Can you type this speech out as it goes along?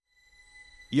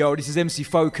Yo, this is MC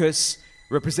Focus,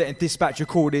 representing Dispatch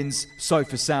Recordings,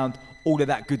 Sofa Sound, all of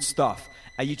that good stuff.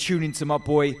 And you tune into my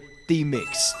boy,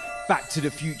 D-Mix. Back to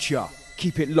the future.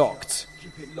 Keep it locked.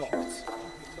 Keep it locked.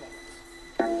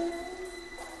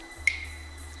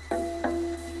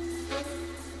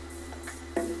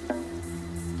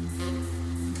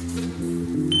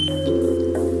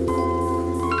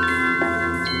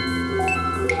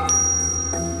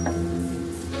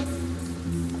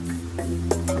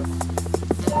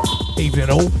 Evening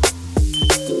all.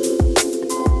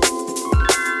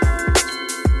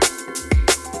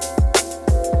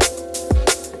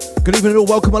 Good evening all,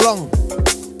 welcome along.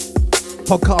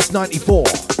 Podcast 94.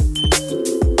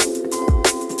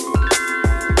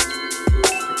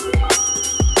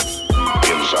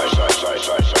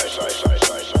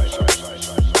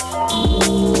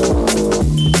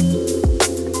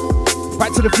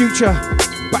 Back to the future,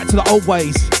 back to the old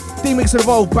ways. D-Mix and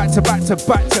Evolve, back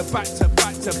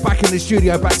in the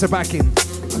studio, back to backing.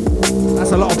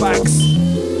 That's a lot of backs.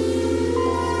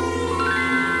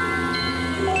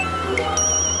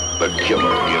 The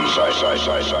killer inside.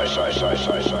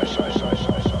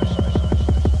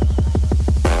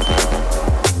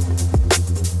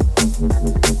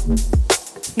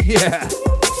 Yeah.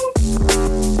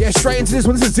 Yeah, straight into this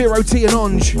one. This is Zero T and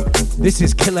Onge. This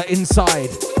is Killer Inside.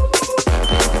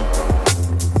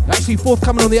 Actually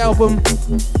forthcoming on the album,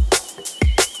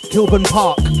 Kilburn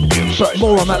Park. But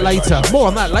more on that later.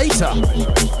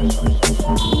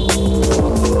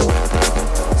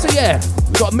 So yeah,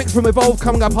 we've got a mix from Evolve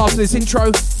coming up after this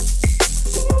intro.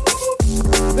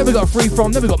 Then we got Free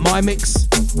From, then we got My Mix.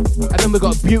 And then we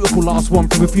got a beautiful last one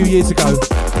from a few years ago.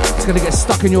 It's gonna get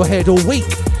stuck in your head all week.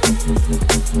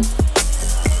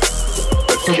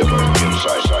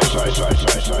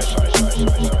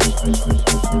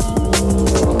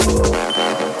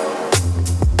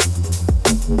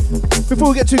 Before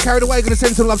we get too carried away, going to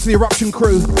send some love to the Eruption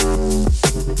crew.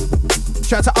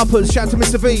 Shout out to Uppers, shout out to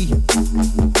Mr. V.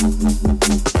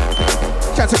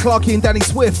 Shout out to Clarky and Danny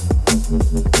Swift.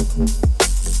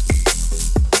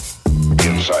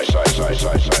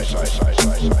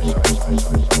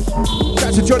 Shout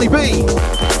out to Johnny B.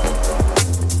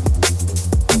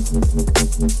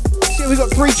 See, we got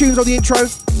 3 tunes on the intro.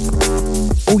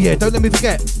 Oh yeah, don't let me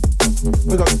forget.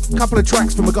 We've got a couple of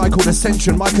tracks from a guy called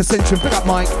Ascension, Mike Ascension. Pick up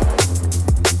Mike.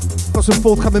 Got some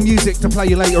forthcoming music to play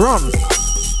you later on.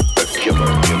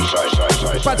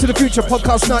 Back to the Future,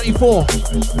 podcast 94.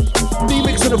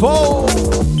 D-Mix and Evolve.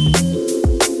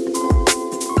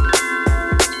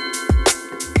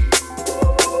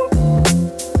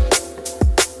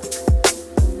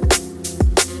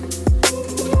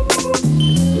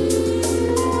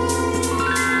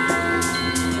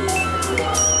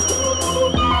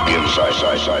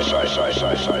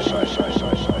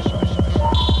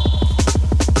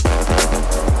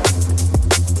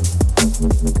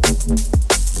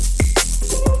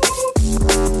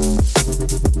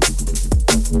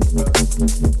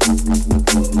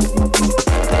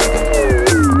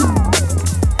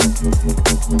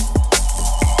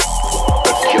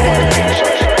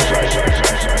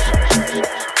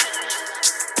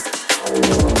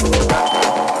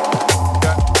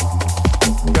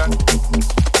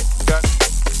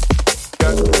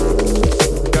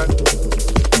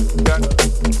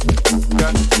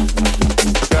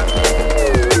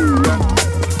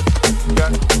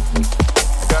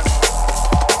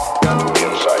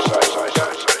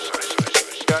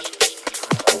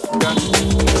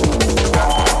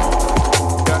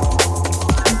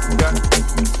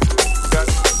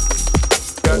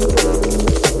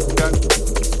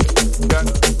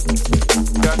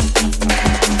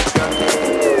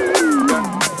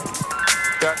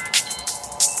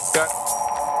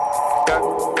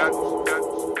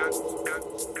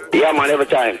 Yeah, man, every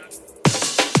time.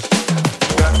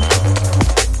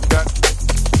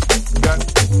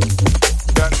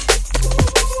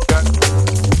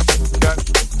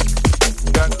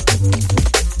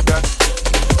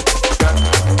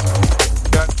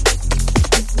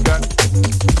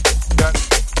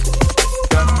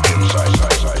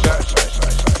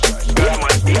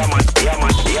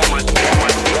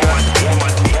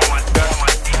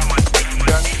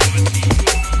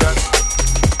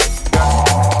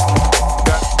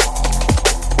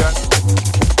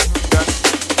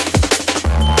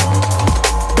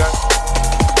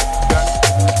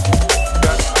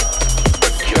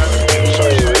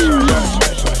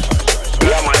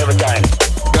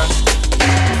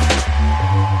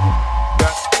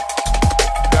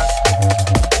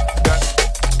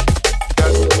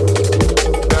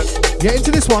 Get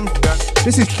into this one.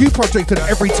 This is Q Project and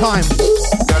Every Time.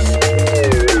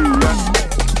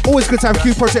 Always good to have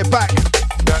Q Project back.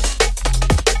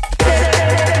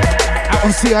 Out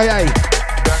on CIA.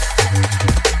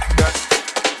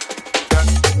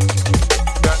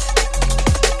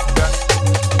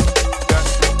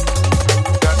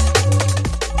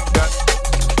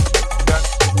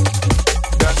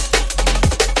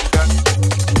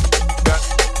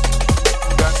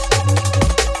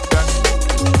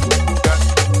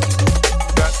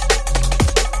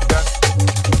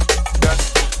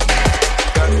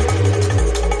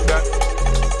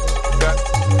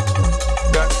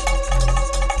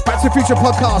 Future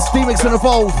podcast, D-Mix and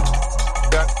Evolve.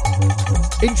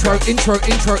 Intro.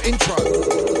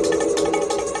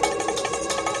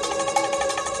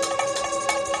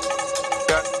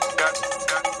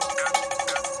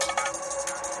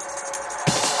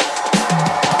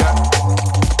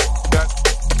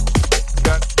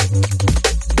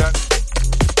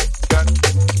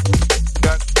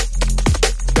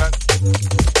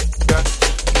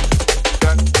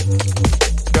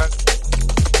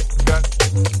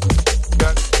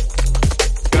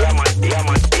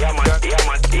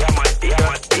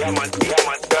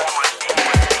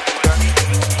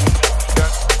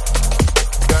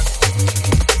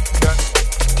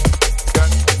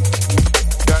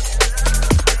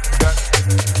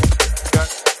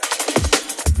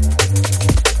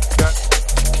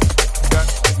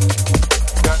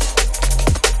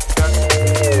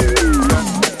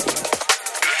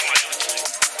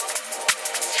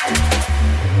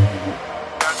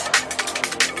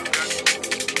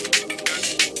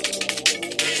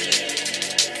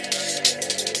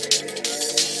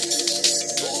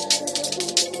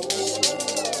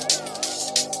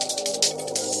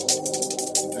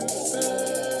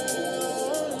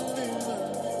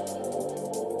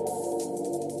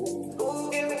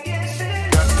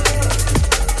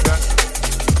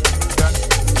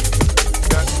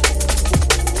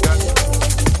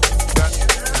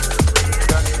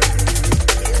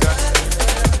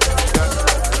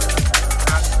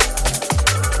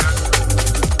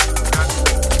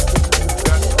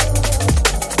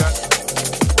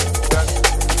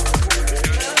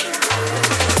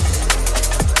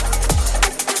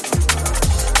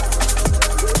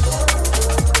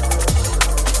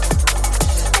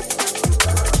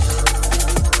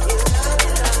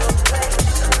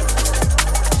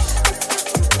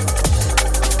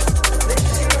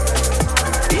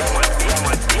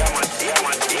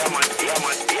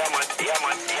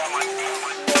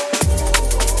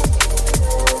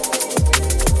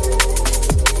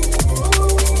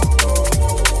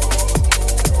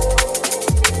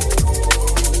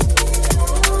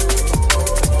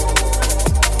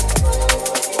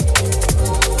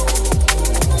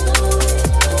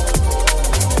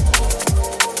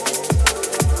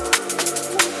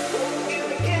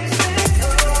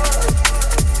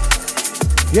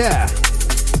 Yeah.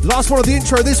 Last one of the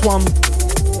intro, this one.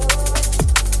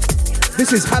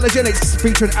 This is Halogenics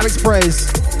featuring Alex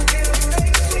Perez.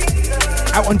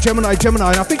 Out on Gemini, and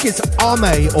I think it's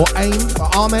Arme or AIM or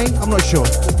Arme, I'm not sure.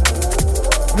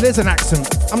 I mean, there's an accent.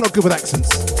 I'm not good with accents.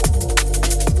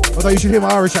 Although you should hear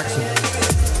my Irish accent.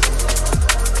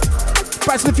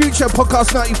 Back to the Future,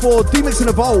 podcast 94, D-Mix and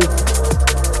Evolve.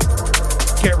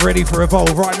 Get ready for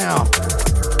Evolve right now.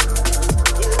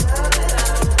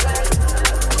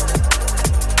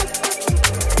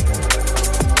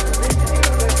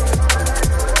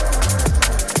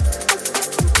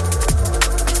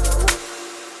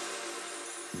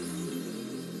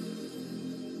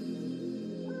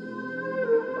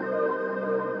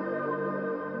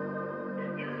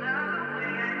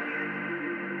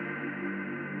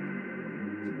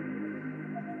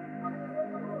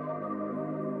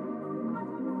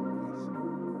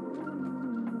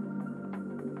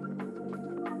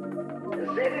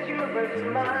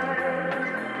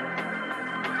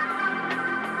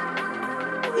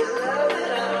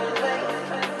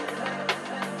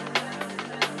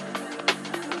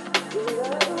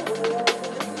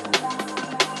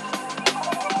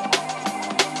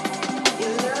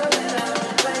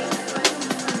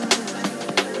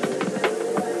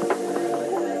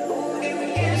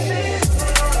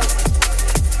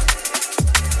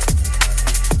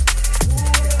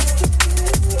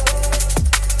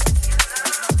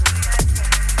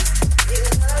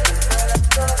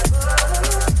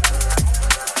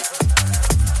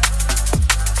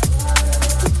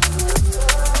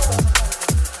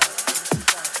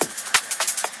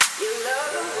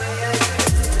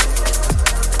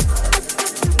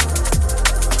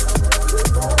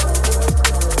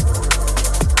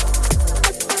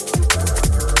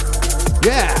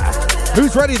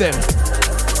 Who's ready then?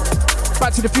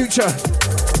 Back to the Future.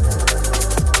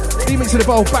 D-Mix and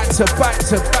Evolve, back to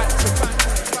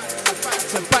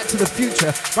the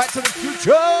future. Back to the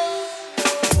future.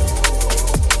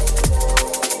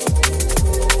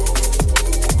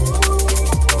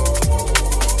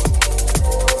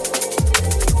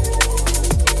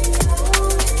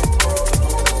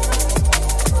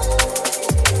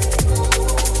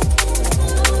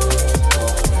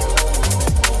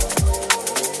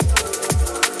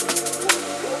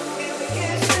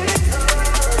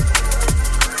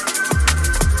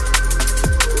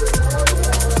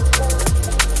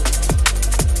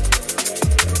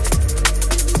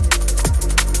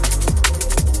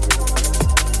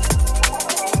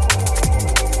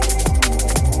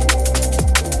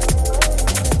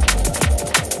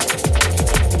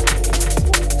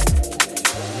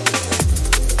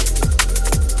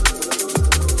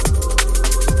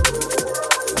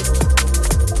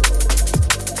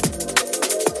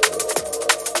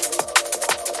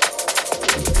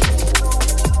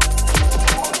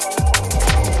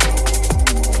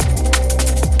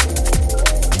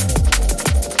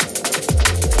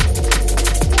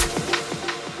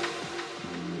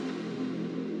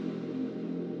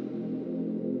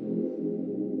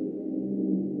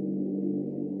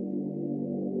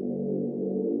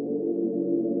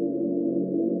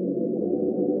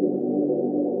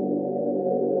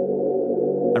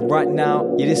 Right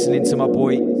now, you're listening to my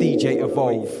boy DJ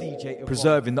Evolve,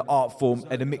 preserving the art form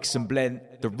and the mix and blend,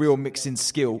 the real mixing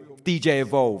skill. DJ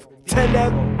Evolve, tell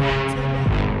them.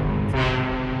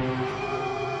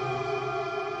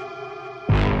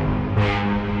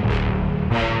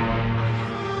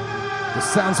 The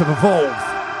sounds of Evolve.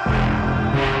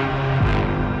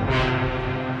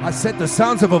 I said the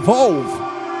sounds of Evolve.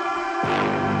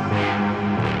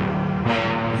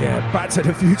 Yeah, back to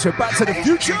the future, back to the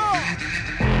future.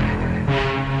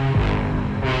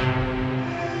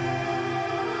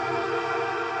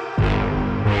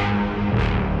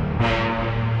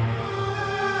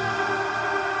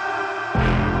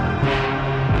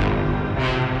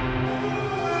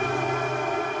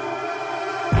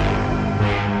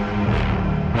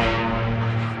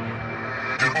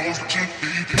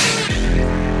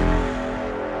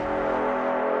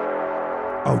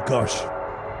 Oh gosh.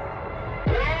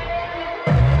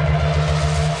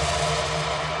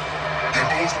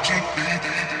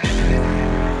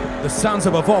 The sounds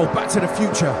of Evolve, back to the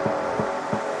future.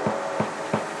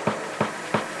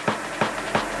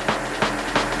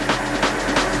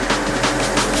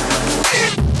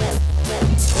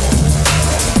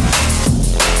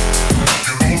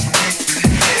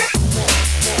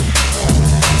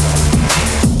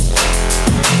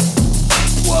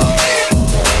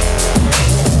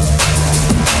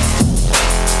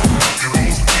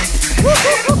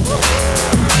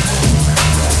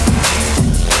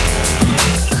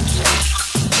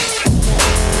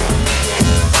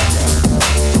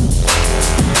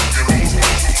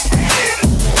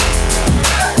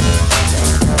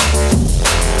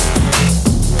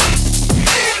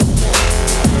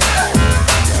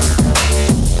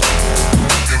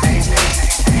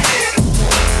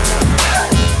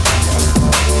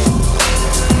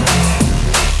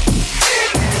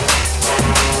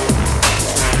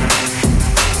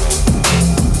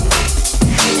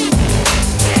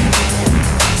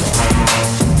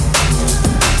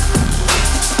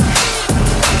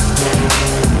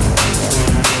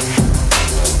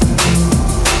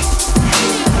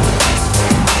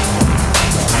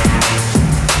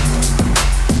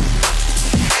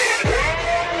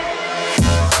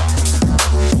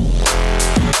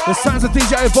 The sounds of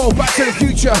DJ Evolve, back to the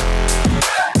future.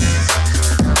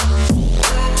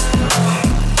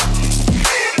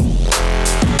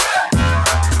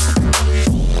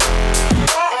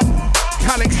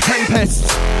 Calyx Tempest.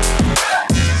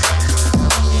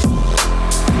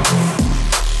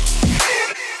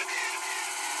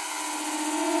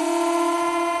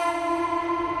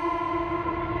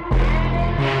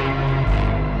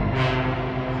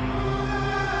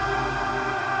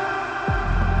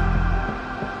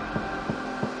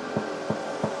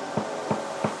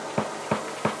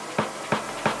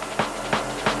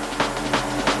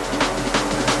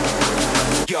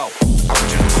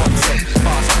 Original content,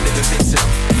 bars, I'm living Vincent,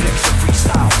 flex and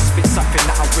freestyle.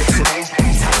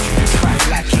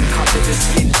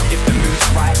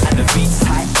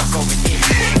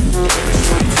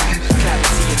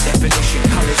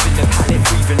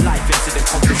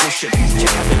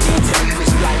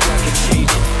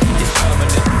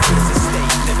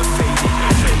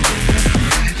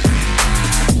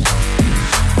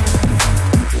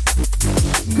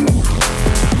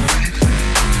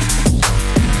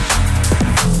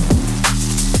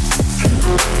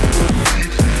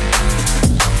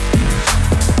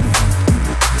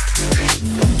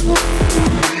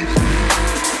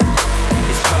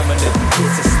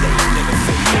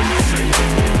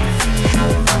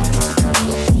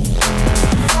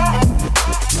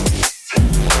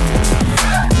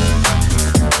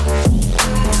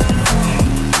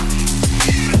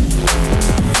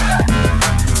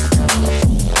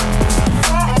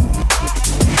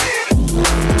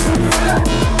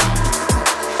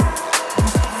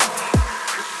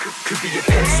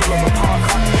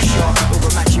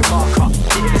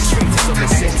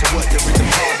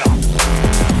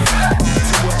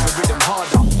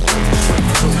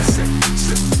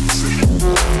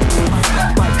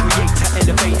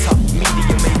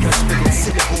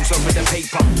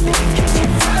 the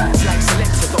engaging flag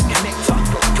selector, dot connector,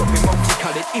 dropping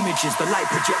multicolored images, the light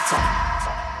projector.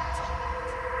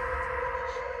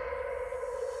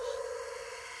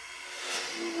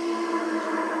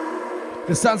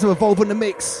 The sounds of Evolve in the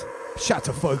mix.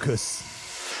 Shatter Focus.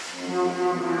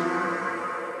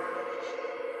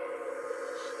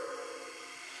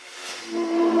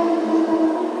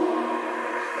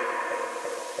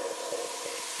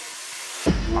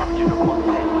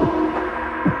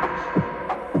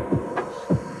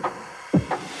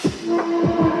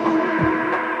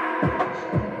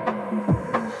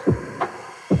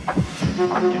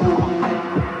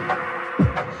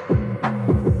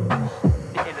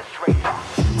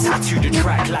 Tattoo the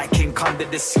track like ink under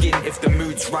the skin. If the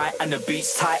mood's right and the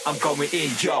beat's tight, I'm going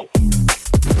in, yo.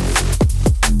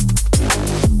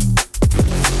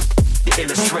 The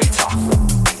illustrator.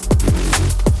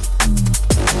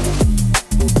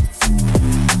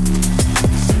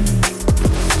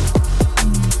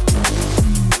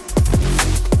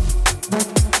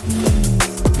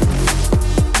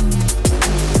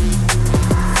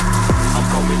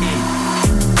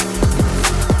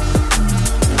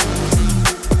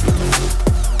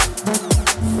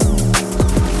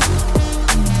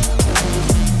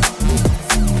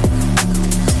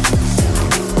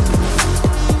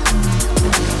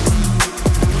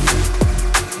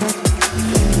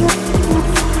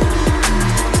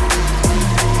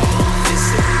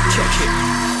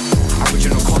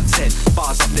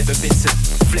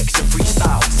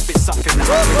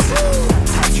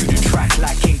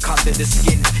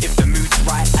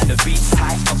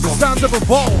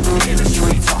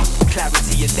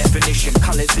 Clarity and definition,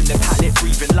 colours in the palette,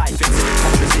 breathing life into the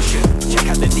composition. Check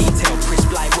out the detail, crisp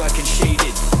line working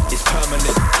shaded. It's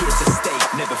permanent, here to stay,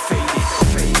 never faded.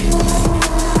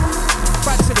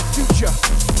 Back to the future.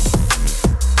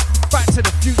 Back to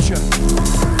the future.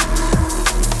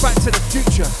 Back to the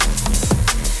future.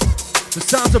 The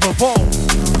sounds of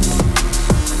Evolve.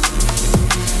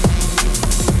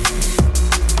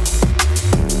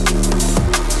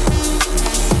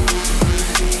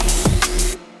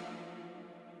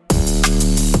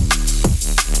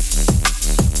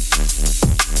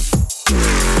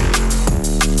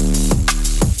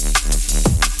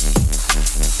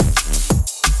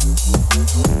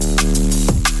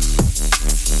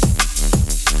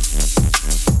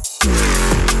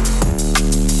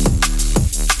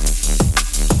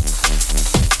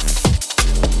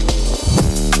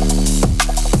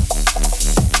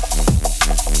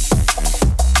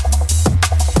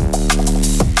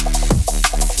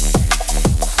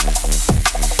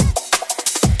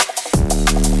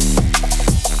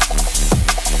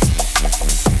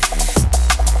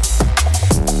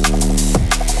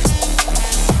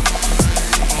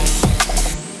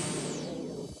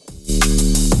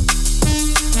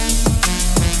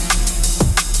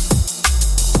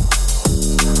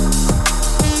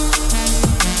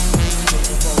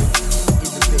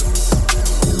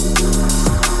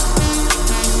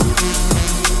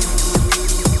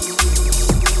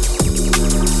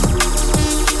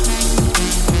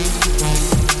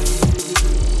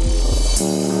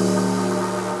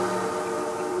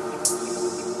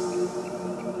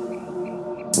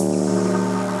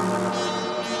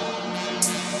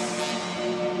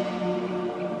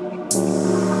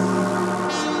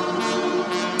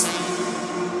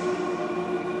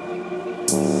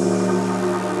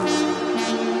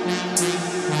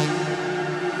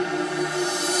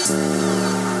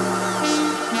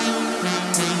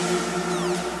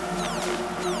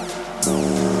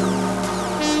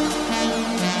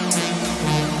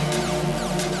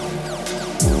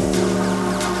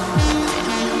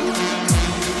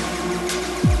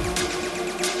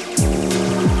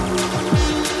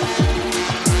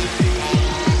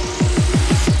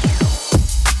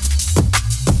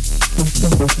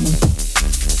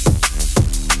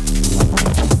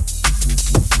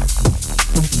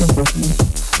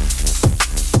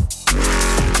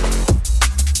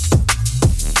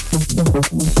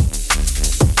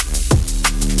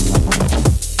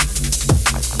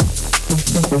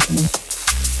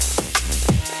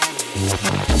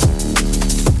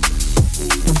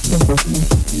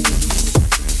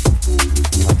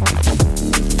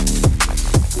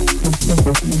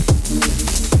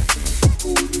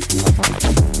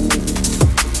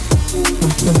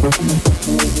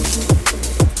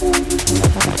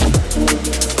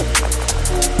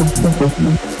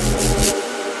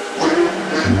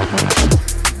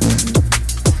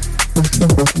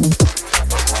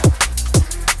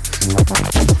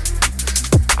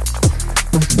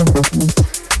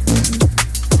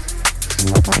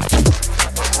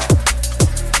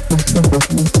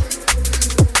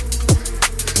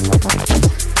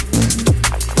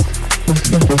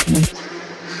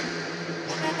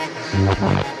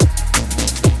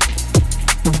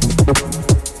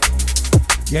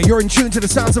 You're in tune to the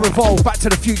sounds of Evolve, Back to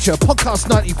the Future, Podcast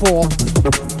 94.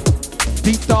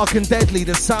 Deep, Dark and Deadly,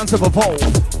 the sounds of Evolve.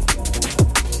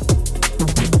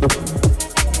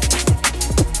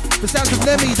 The sounds of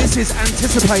Nemi, this is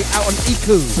Anticipate out on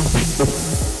Iku.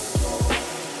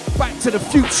 Back to the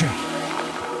Future.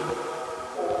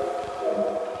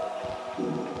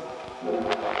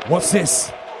 What's this?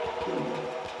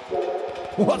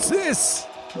 What's this?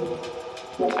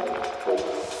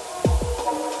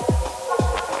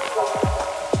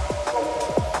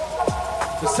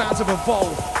 The sounds of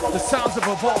Evolve. The sounds of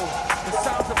Evolve. The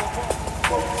sounds of Evolve.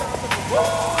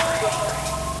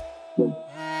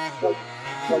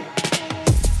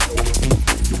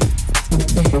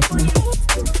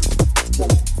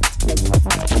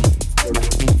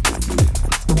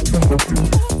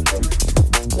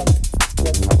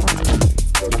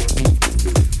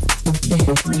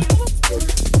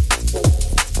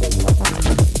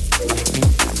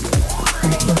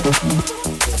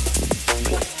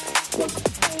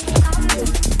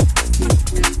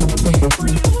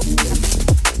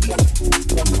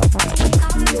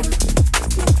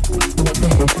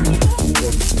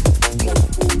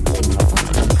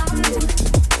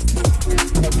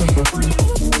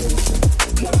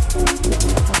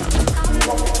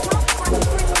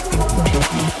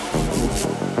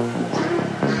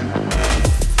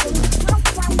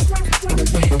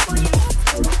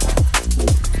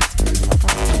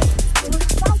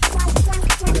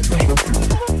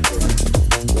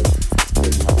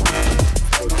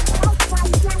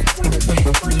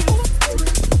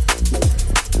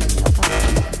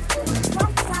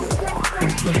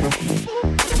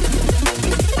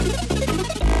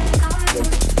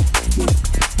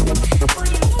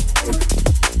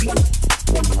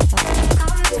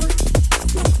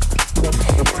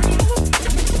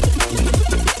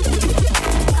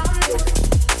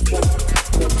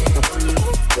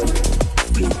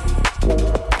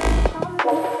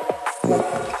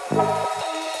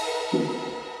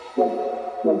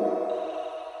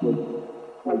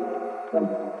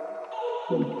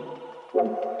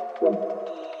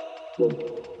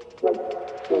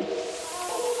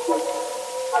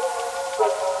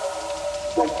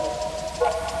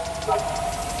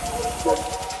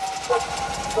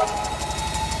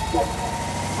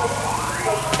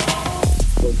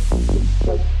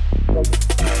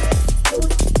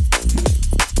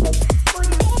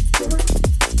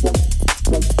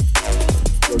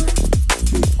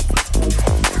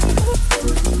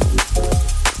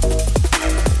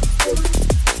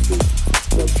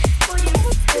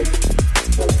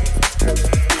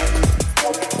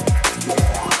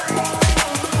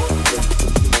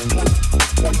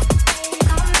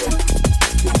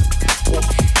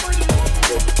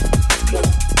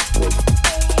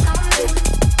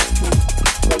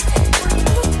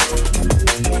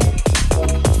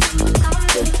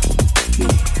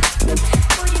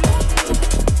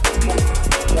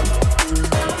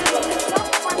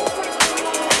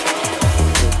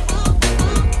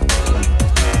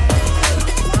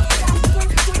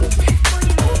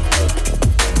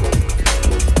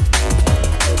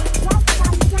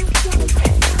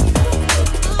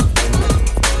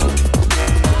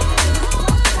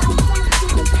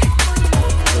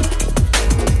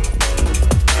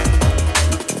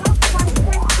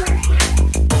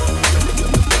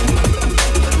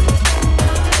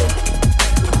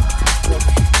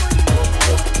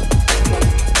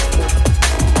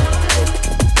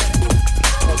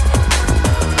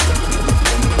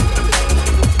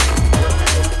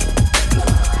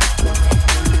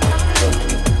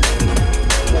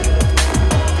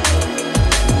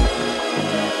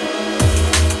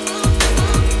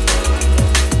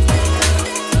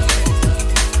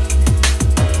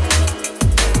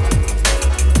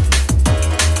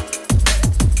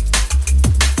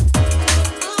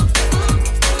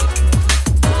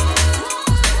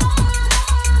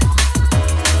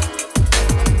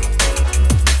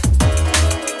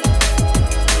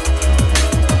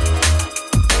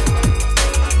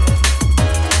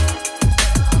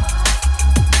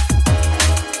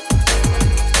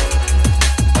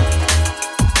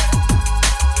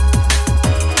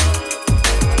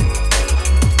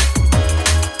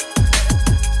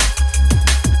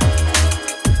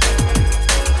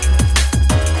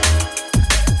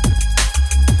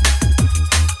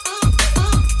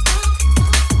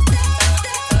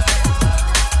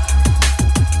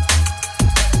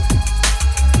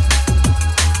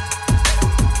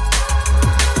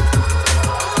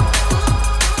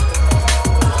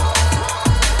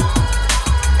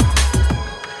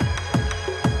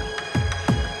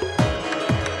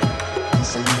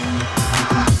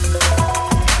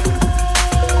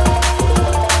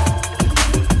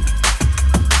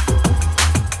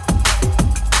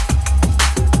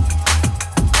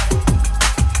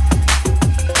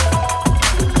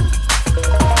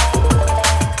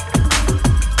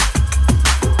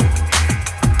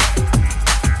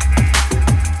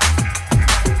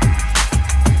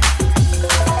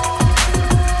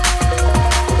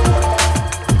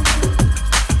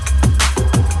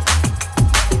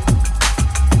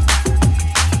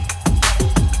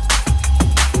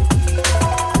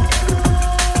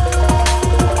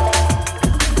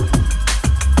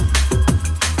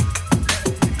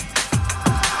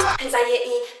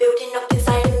 Anxiety building up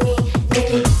inside of me.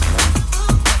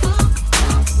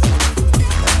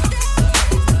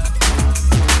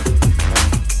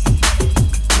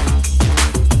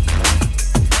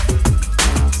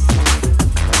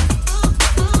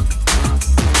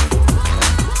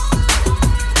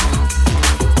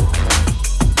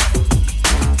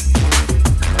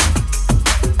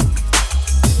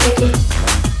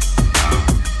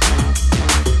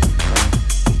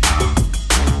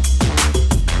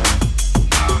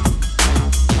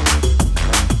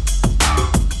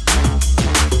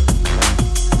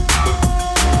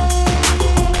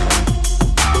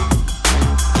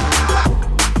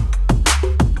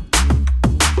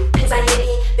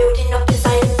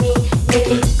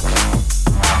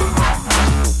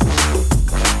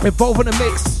 Evolving the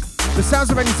mix. The sounds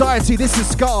of anxiety. This is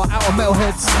Scar out of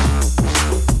Metalheads.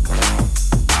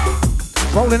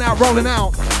 Rolling out, rolling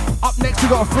out. Up next we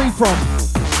got a free from.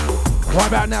 Right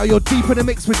about now you're deep in the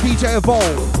mix with DJ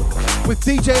Evolve. With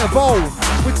DJ Evolve.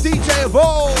 With DJ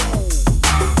Evolve.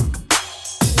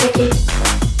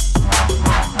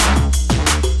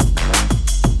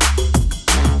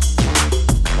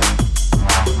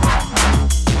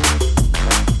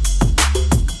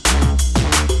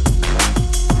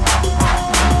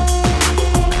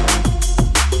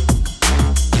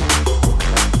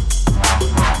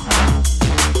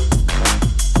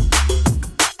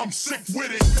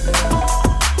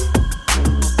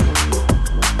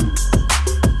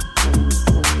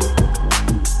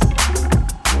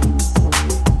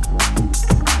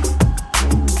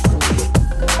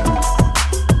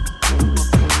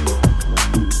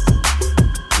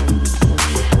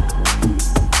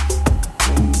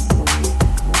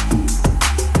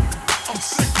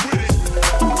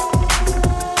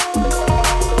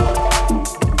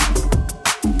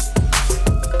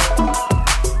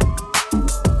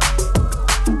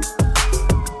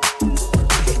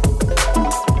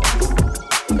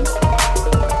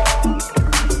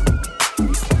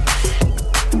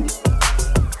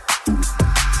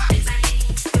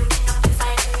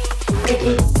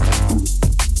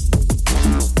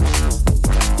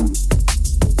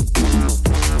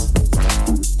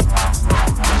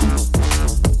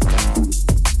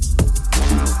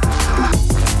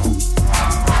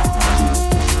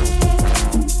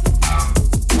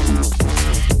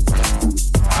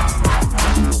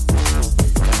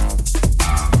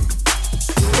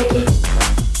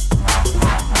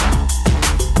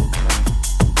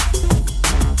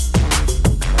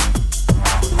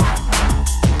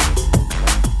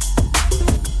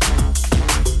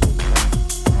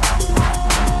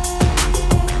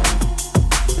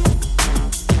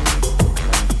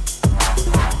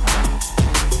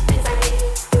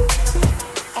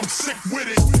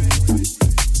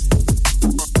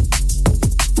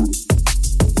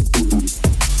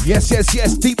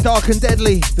 Yes, deep, dark and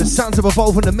deadly. The sounds of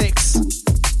Evolve in the mix.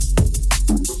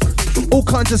 All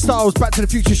kinds of styles, Back to the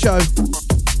Future show.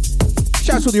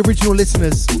 Shout out to the original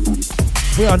listeners.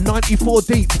 We are 94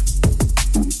 deep.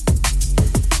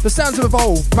 The sounds of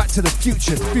Evolve, Back to the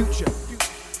Future.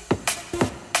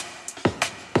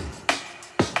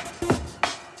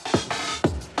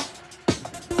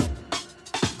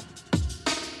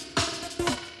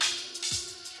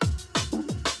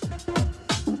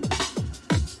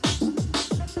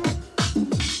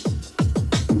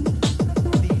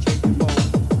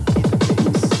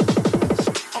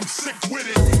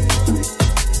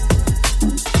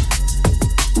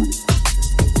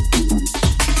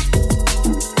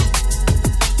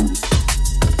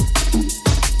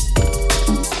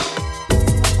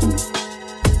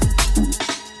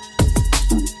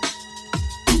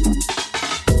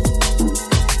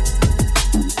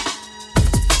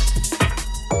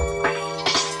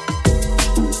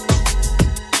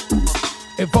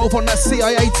 Evolve on that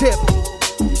CIA tip.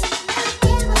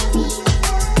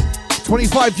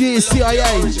 25 years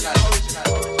CIA.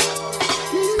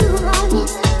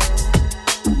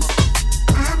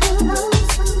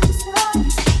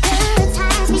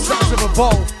 The sounds of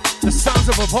Evolve. The sounds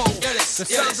of Evolve. The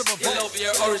sounds of Evolve.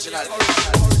 Your original.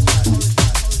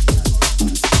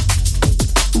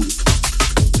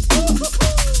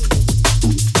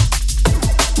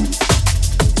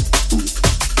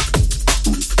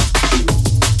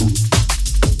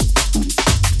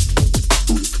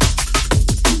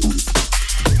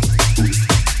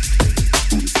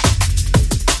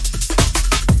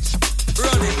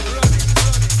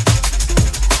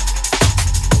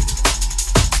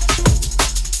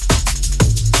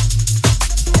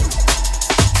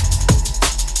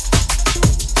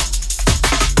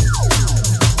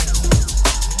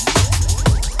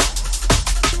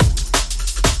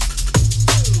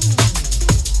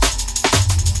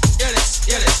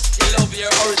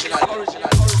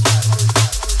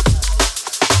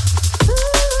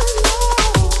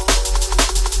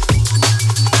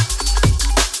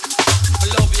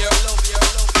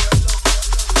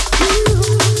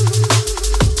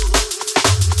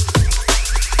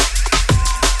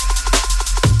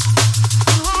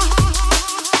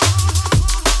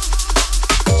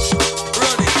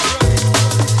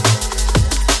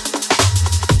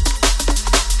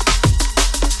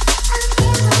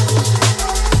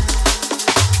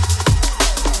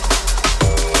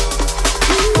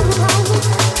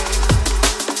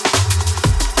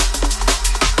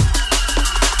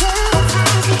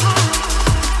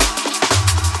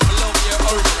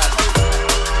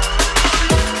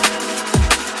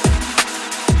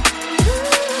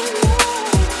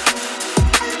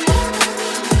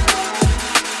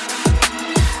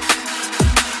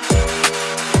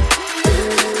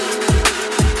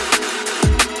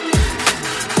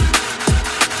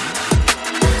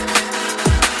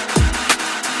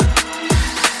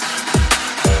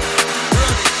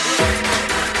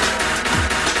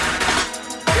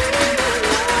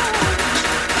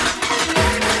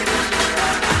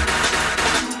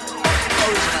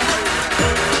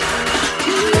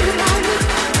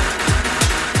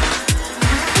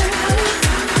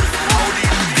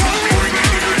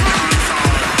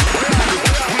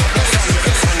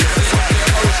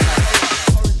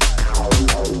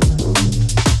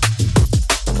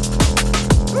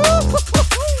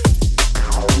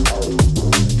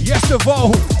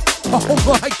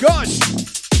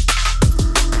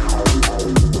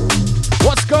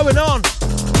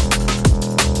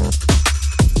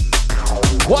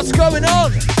 going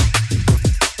on?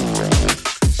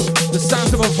 The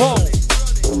sounds of Evolve.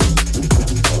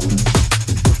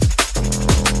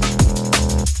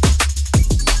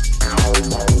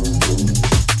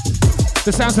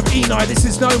 The sounds of Enei. This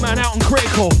is No Man out on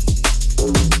Critical.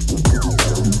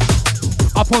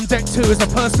 Up on deck 2 is a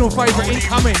personal favourite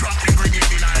incoming.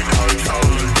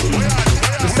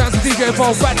 The sounds of DJ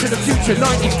Evolve, Back to the Future,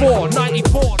 94.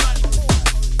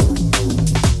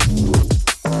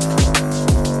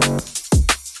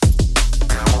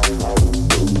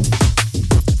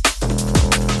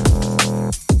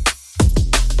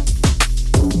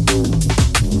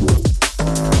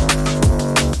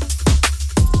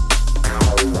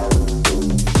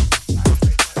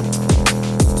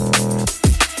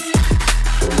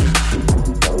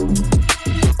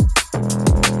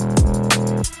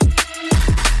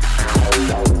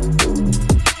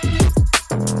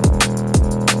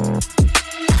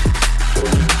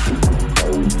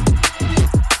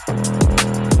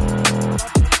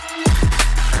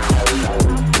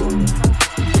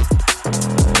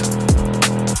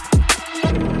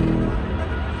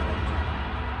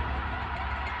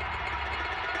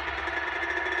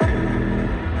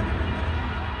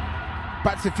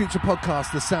 Back to the Future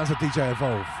podcast, the sounds of DJ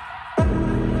Evolve.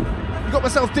 You got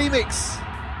myself D-Mix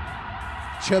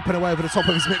chirping away over the top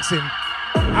of his mixing,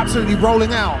 absolutely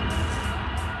rolling out.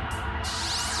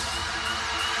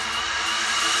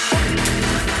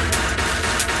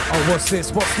 Oh, what's this?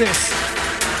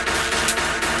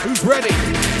 Who's ready?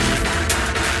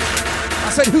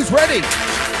 I said, who's ready?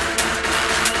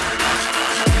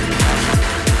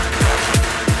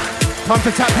 Time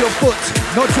to tap your foot,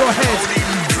 nod your head.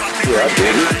 Yeah, I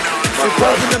did it.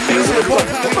 Evolve in the music, evolve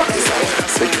in the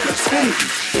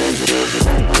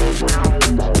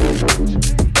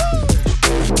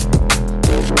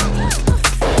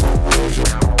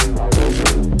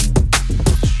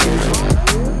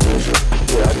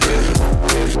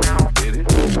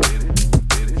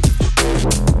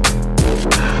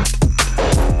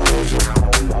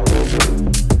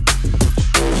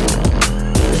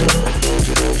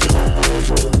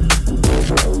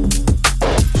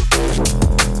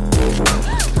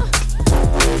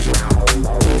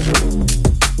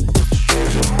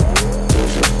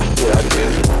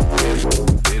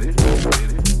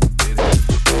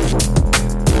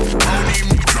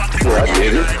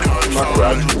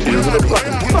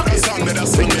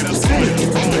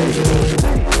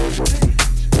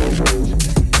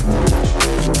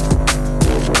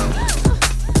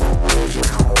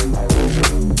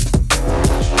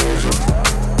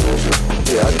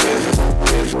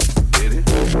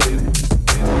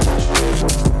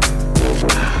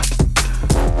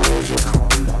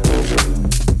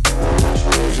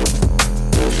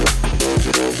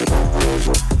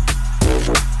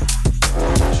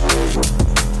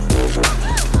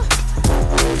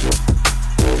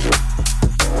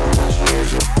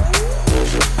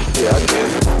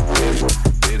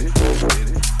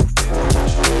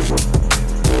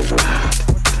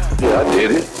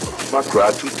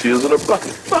Tears in a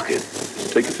bucket.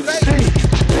 Take it to the stage.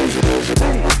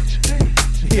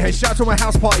 Yeah, shout out to my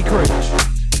house party crew.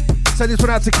 Send this one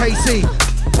out to KC.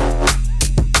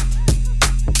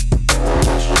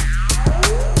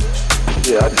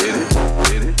 Yeah, I did it.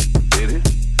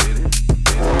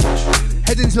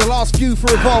 Head into the last few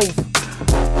for Evolve.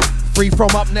 Free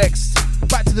From up next.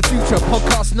 Back to the Future,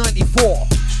 podcast 94.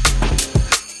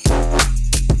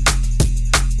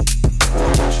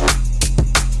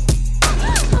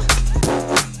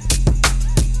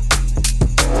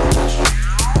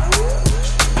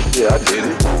 Yeah, I did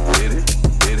it.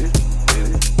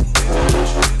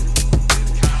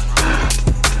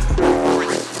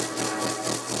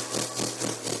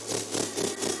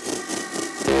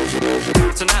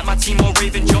 Tonight my team all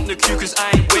raving, jump the queue cause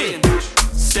I ain't waiting.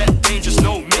 Set dangerous,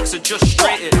 no mixer, just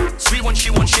straight it. Sweet one,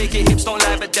 she won't shake it, hips don't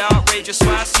lie but they're outrageous.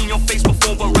 Swear I've seen your face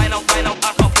before but right now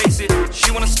I can't face it. She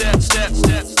wanna step,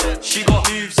 she got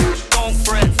moves. Don't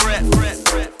fret,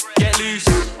 get loose.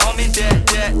 I'm in debt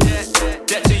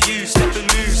to you. Step and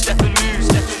move.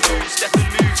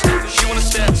 She wanna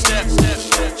step,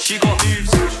 she got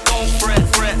moves. Don't fret,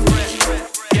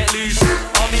 get loose.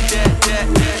 I'm in debt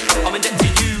to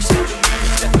you.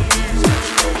 Step and move.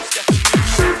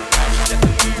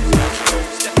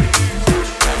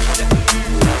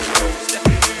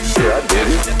 Yeah, I did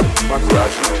it. My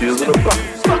cries and tears in a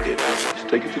bucket. Just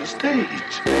take it to the stage.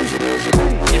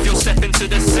 If you're stepping to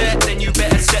the set, then you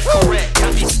better step correct.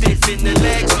 Can't be stiff in the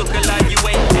legs, looking like you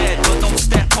ain't dead. But don't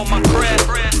step on my crap.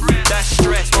 That's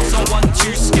stress, not someone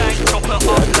to skank. Chop it up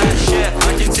like chef.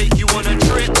 I can take you on a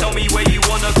trip, tell me where you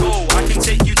wanna go. I can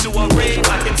take you to a rave,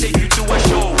 I can take you to a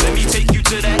show. Let me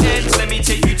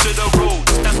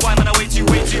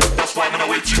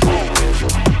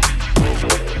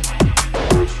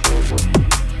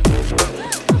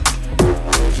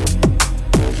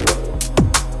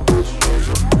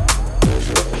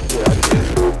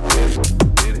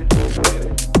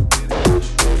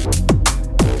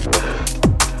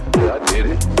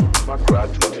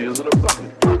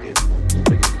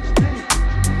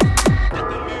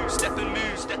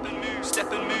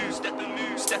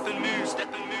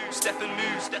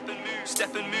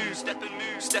step and move, step and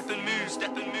move, step and move,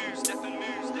 step and move, step and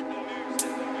move, step and move.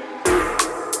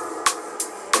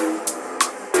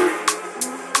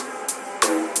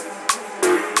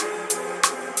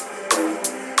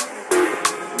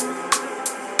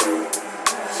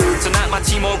 Tonight my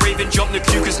team all raving, jump the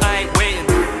queue cause I ain't waiting.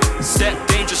 Step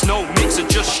dangerous, no mixer,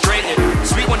 just straight it.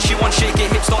 Sweet one, she want shake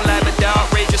it, hips don't lie, but they're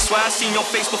outrageous. Swear I seen your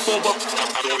face before, but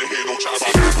I don't wanna hear no chat.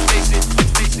 Face it,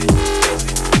 face it,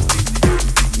 face it.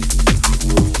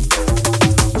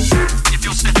 If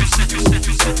you're stepping, stepping,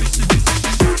 stepping, stepping, stepping.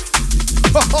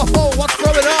 Oh, what's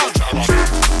going on?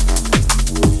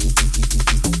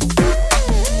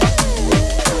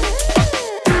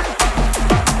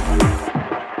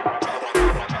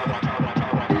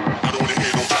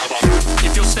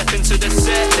 To the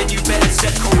set, then you better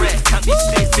set correct. Can't be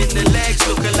stiff in the legs,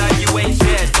 looking like you ain't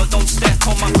dead. But don't step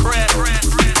on my crap.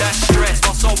 That's stress,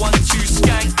 also 1, 2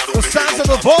 skank. The sounds of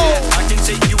the ball. I can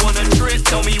take you on a trip,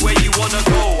 tell me where you wanna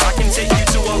go. I can take you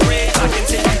to a rig, I can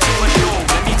take you to a show.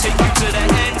 Let me take you to the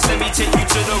ends, let me take you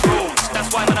to the roads.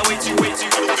 That's why when I wait too,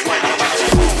 that's why I wait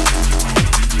too home.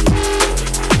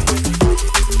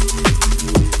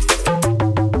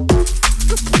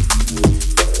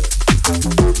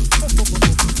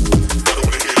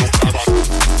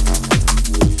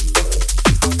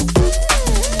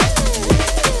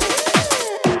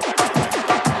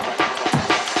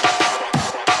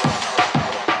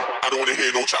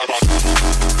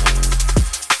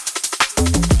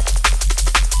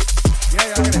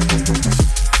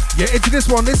 Into this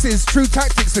one, this is True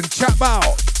Tactics and Chap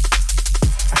Out.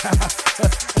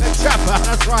 Chap Out,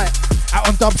 that's right. Out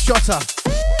on Dub Shotter.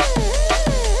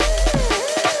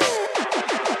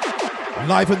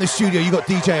 Live in the studio, you got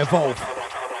DJ Evolve.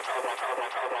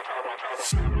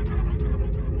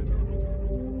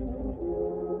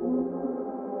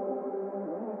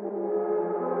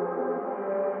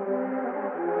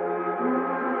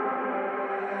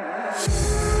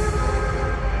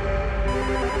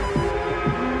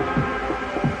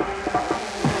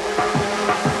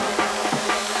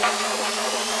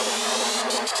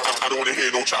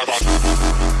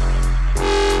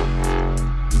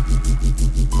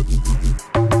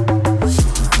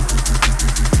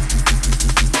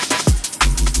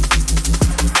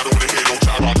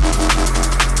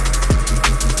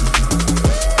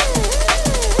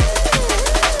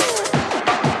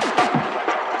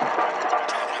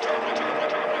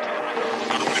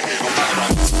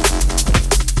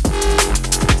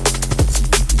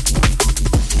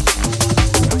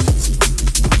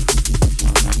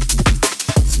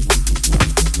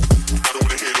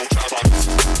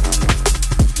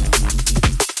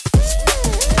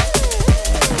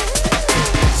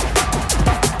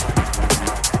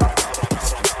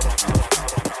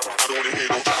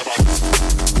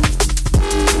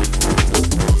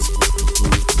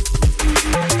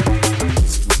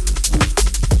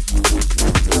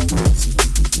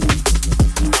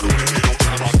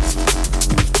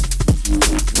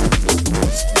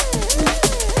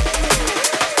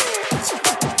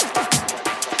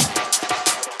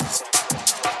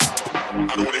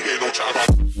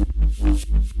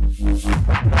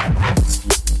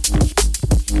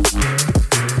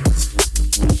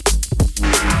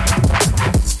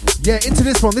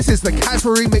 One. This is the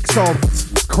Casper remix of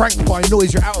Cranked by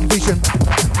Noise. You're out of vision.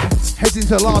 Heads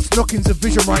into the last knockings of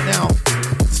vision right now.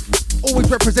 Always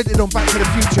represented on Back to the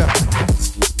Future.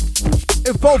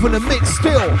 Evolve in the mix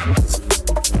still.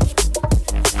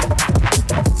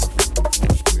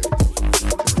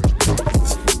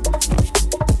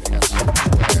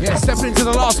 Yeah, stepping into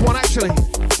the last one actually.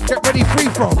 Get ready, free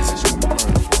from.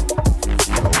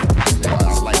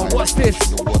 Oh, what's this?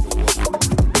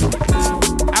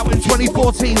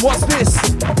 2014, what's this?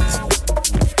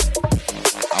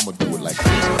 I'ma do it like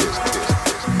this.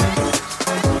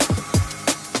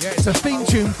 Yeah, it's a theme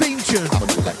tune. I'ma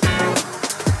do it like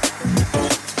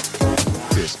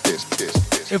this.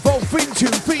 Evolve theme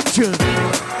tune.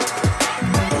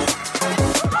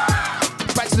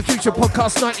 Back to the Future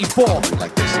podcast 94.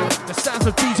 Like this. The sounds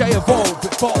of DJ Evolve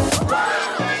with Bob.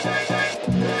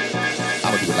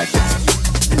 I'ma do it like this.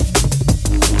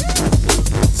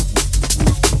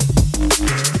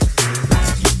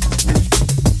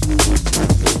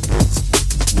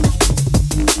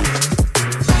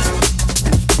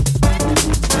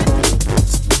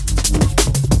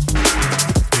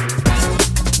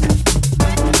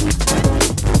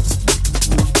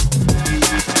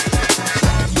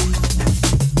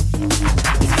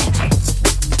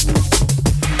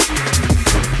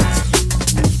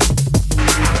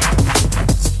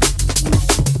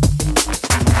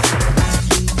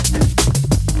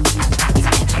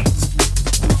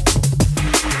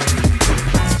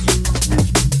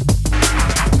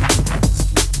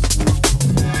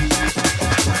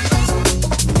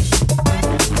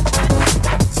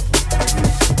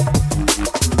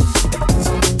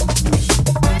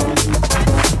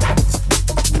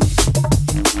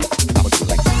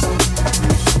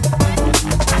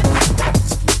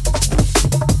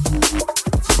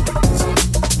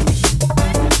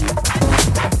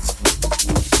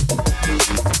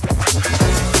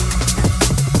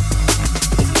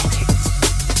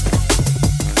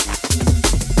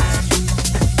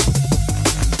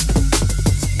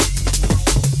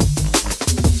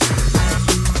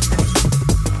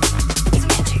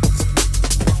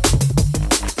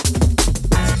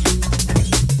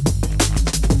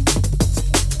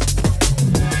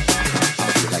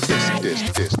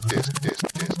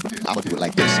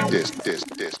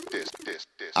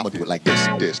 I'ma do it like this.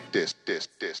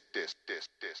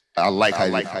 I like how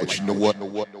you, but you know what?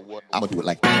 I'ma do it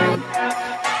like that.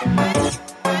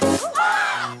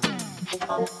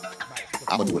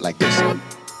 I'ma do it like this.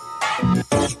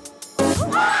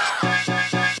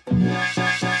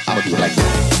 I'ma do it like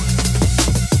this.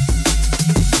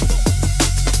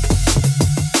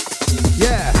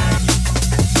 Yeah.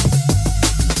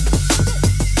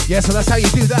 Yeah, so that's how you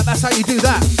do that. That's how you do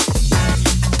that.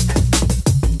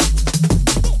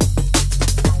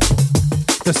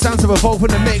 The sounds of Evolve in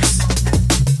the mix.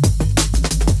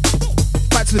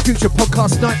 Back to the Future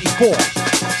Podcast 94.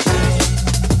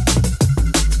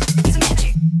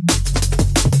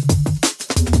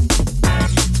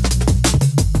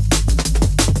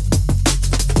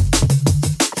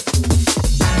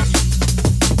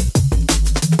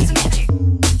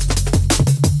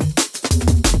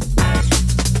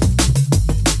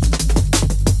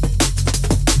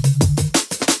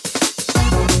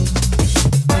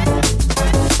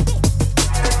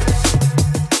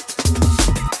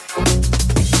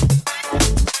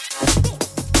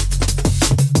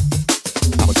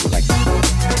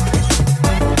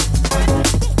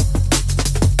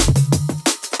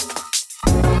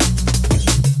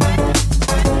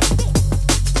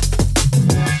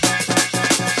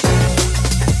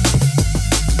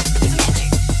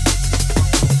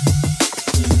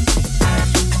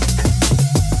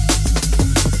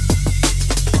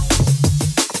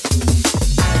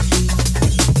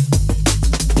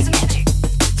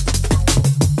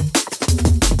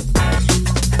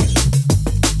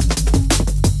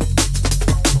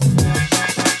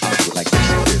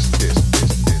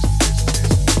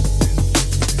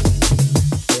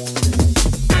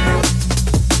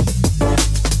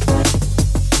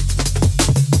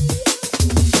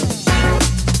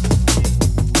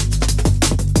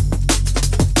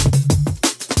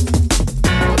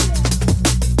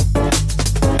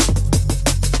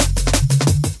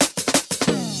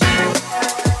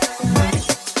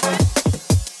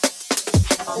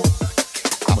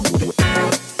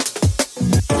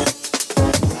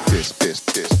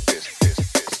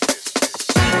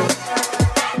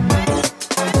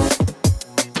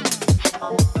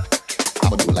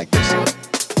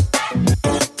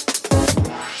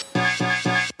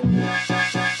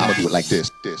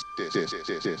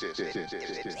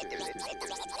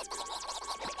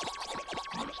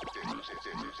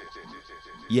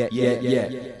 Yeah.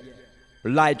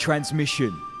 Live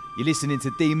transmission. You're listening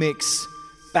to D-Mix,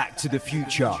 Back to the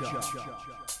Future.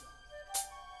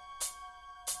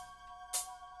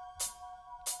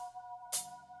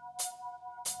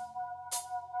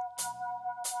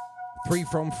 Free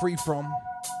from.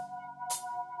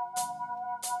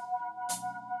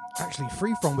 Actually,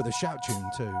 Free From with a shout tune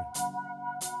too.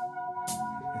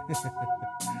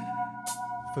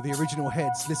 For the original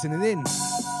heads listening in.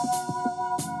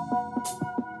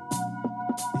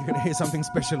 You're going to hear something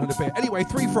special in a bit. Anyway,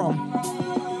 Free From.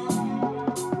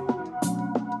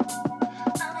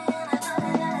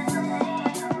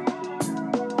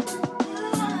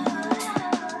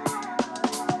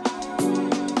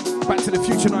 Back to the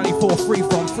Future 94, Free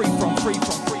From.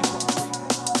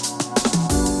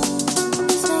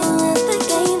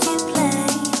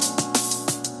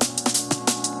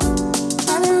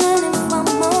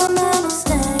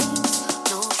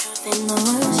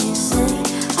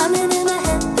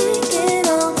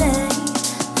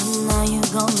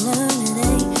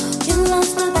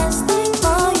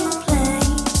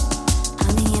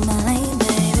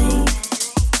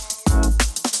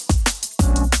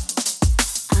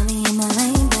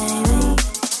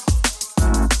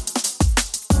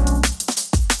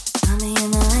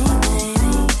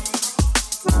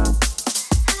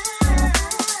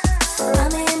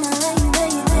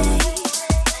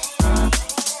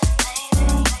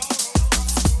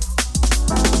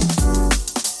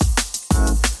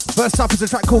 First up is a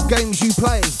track called Games You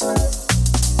Play.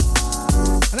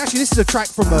 And actually this is a track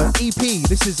from an EP.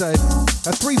 This is a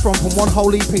three from one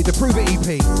whole EP, the Prove It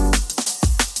EP.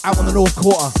 Out on the North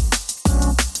Quarter.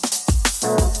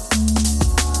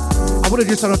 I would have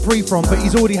just done a three from, but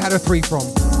he's already had a three from.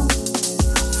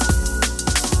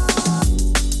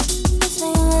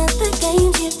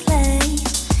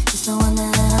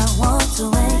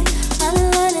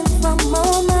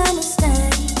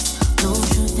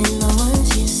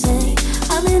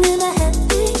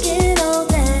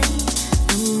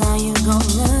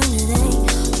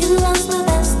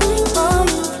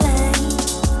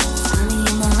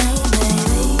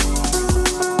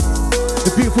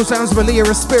 Beautiful sounds of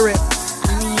Aaliyah Spirit.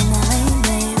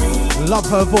 Love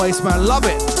her voice, man. Love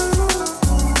it.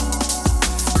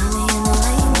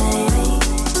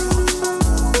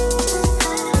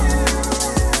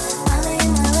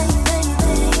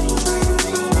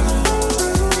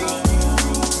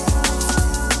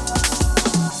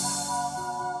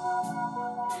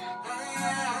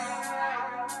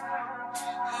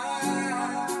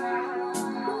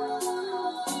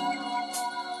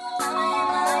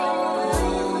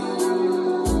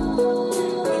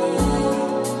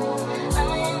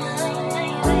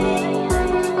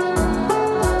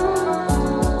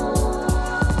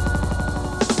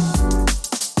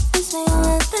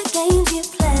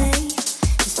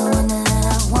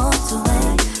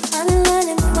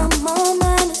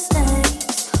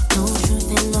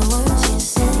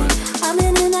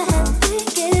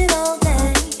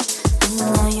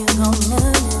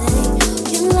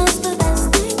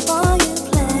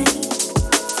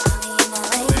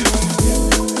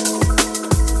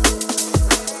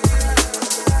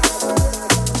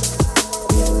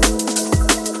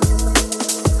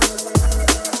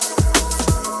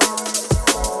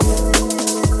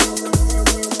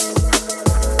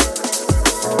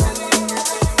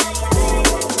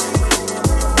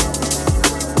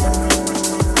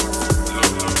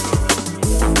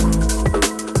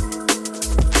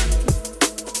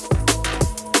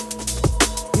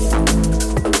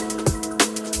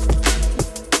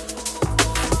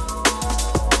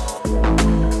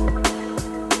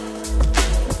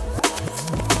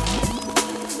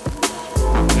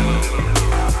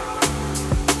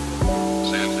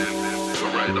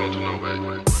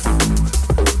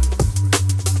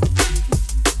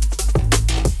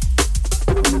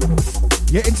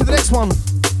 Yeah, into the next one.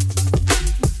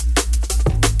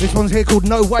 This one's here called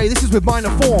No Way. This is with Minor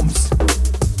Forms.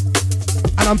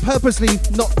 And I'm purposely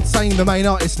not saying the main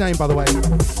artist's name, by the way.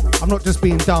 I'm not just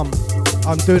being dumb.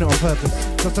 I'm doing it on purpose.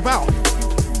 Just about.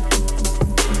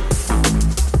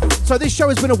 So this show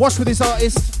has been a wash with this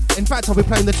artist. In fact, I'll be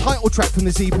playing the title track from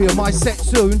this EP on my set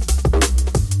soon.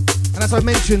 And as I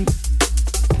mentioned,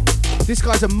 this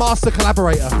guy's a master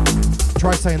collaborator.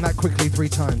 Try saying that quickly 3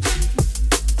 times.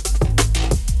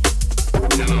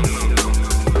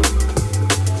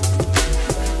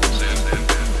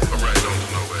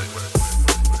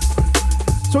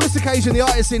 So on this occasion, the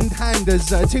artist in hand has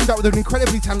teamed up with an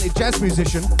incredibly talented jazz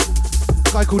musician,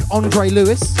 a guy called Andre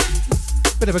Lewis.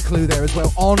 Bit of a clue there as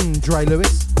well, Andre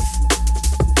Lewis.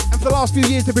 And for the last few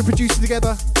years they've been producing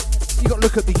together. You got to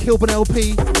look at the Kilburn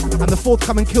LP and the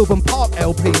forthcoming Kilburn Park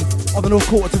LP on the North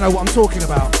Quarter to know what I'm talking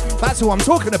about. That's who I'm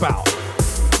talking about.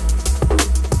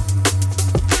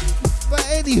 But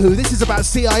anywho, this is about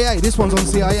CIA. This one's on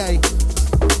CIA.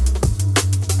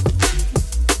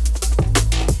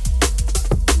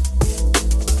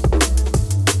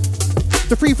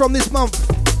 The free from this month,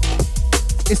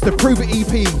 it's the Prove It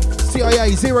EP,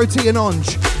 CIA, Zero T and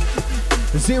Onge.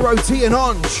 Zero T and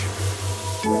Onge.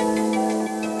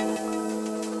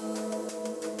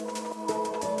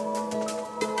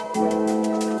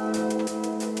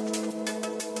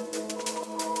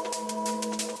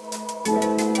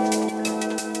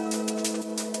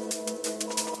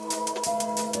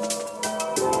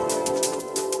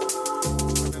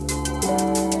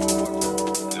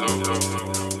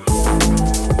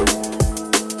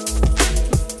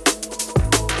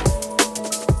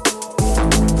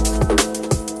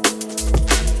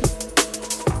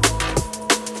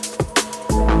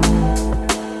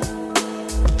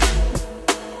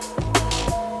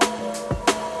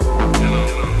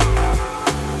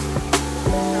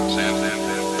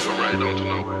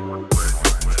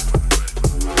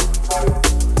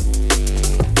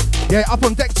 Yeah, up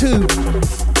on deck 2,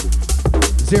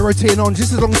 Zero T and Onge.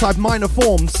 This is alongside Minor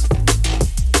Forms,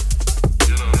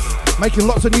 making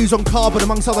lots of news on Carbon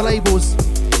amongst other labels.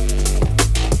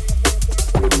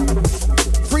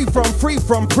 Free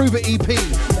from Prove It EP.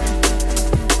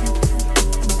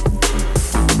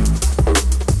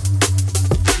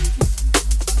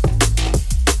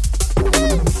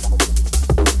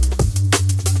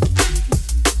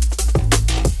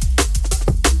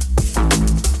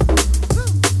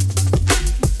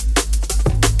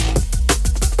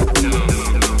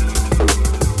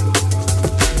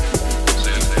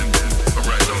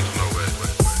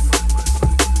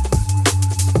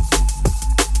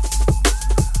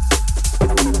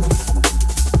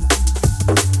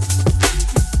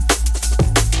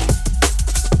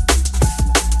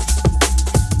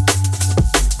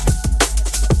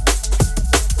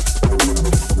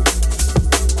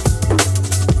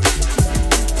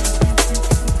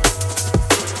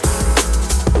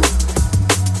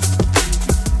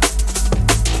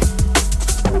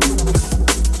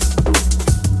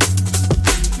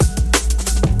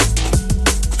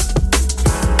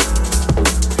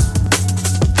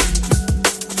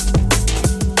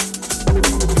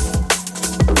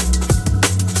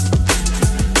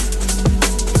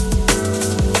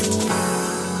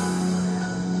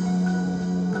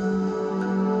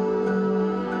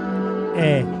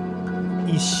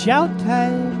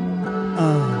 Showtime.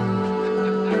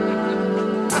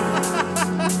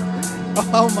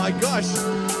 Oh my gosh.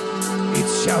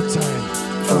 It's showtime.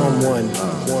 One.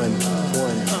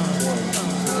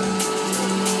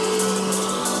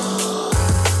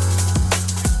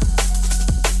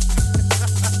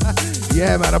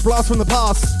 Yeah, man, a blast from the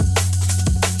past.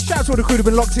 Shout out to all the crew who've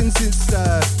been locked in since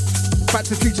Back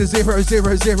to the Future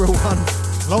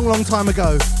 0001. Long time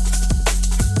ago.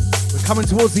 We're coming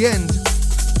towards the end.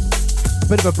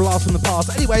 Bit of a blast from the past.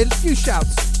 Anyway, a few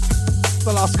shouts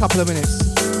for the last couple of minutes.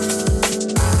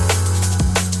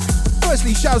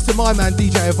 Firstly, shouts to my man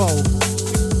DJ Evolve.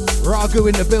 Ragu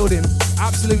in the building.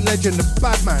 Absolute legend, the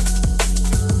bad man.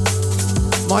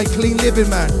 My clean living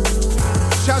man.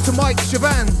 Shout to Mike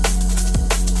Chavan.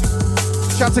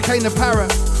 Shout to Kane the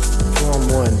Parrot.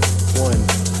 One.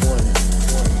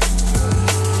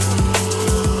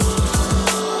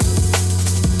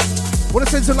 Want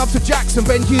to send some love to Jackson,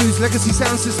 Ben Hughes, Legacy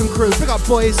Sound System crew. Big up,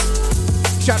 boys.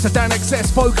 Shout to Dan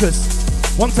XS Focus.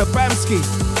 One to Bamski.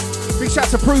 Big shout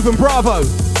to Proven Bravo.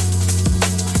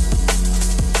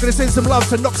 Gonna send some love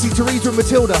to Noxie, Teresa and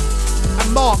Matilda.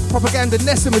 And Mark, Propaganda,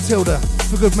 Nessa Matilda,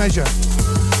 for good measure.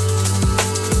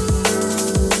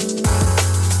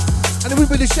 And And it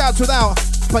would be the shouts without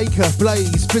Baker,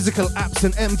 Blaze, Physical,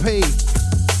 Absent, MP.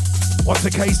 What's a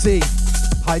KC?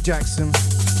 Hi Jackson.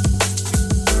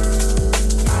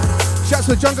 Shouts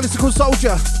to the Jungleistical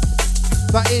Soldier.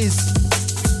 That is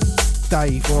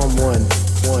Dave. One.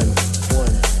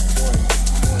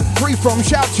 Free from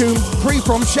Shout Tune. Free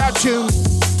from Shout Tune.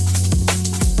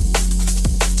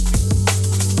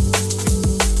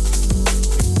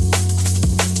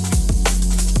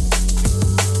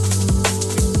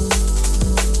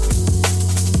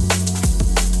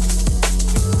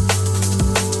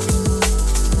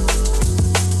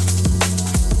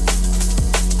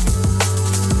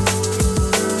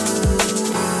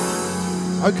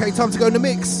 Okay, time to go in the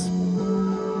mix.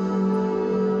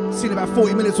 See in about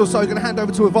 40 minutes or so, gonna hand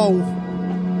over to Evolve,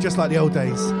 just like the old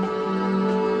days.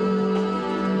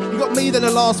 You got me, then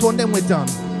the last one, then we're done.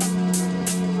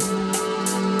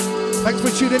 Thanks for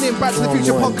tuning in. Back to the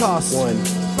Future podcast.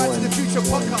 Back to the Future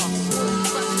podcast.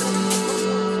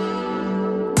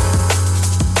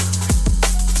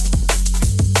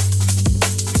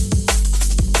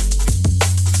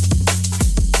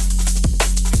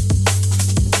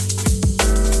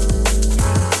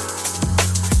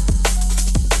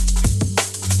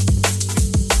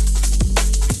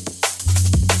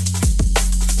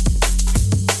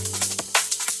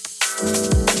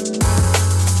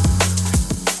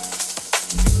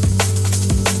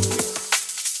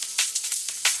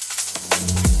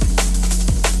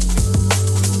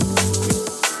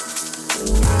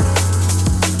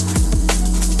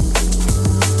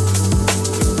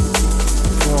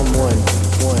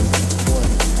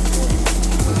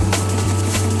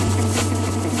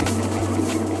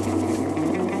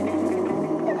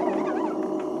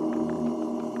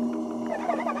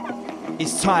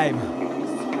 Time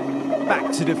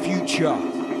back to the future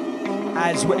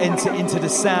as we enter into the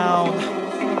sound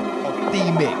of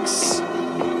D-Mix.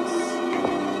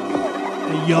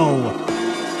 Hey, yo,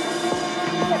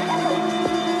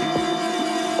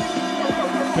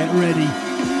 get ready.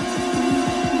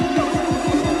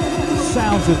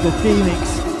 Sounds of the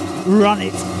D-Mix, run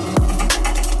it.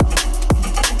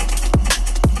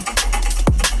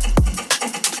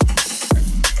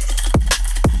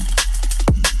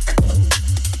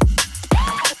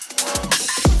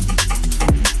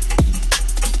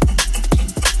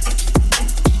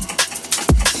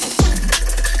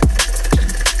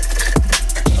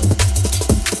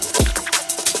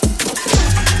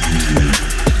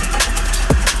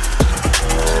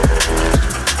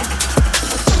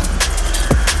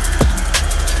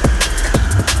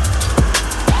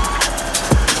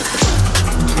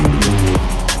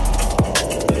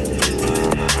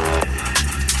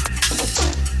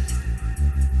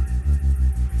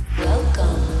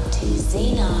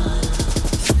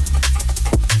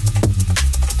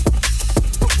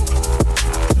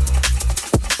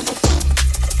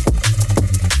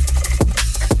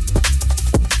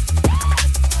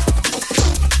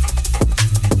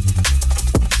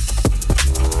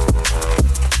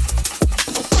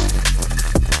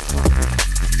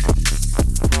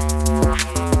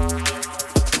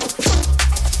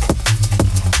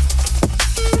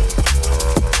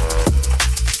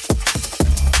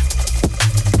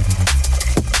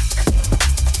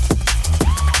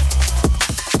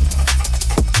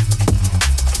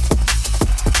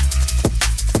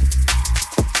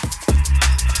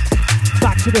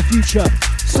 To the future,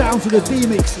 sound to the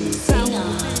D-Mix.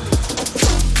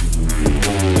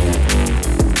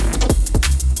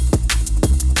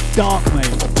 Dark, mate.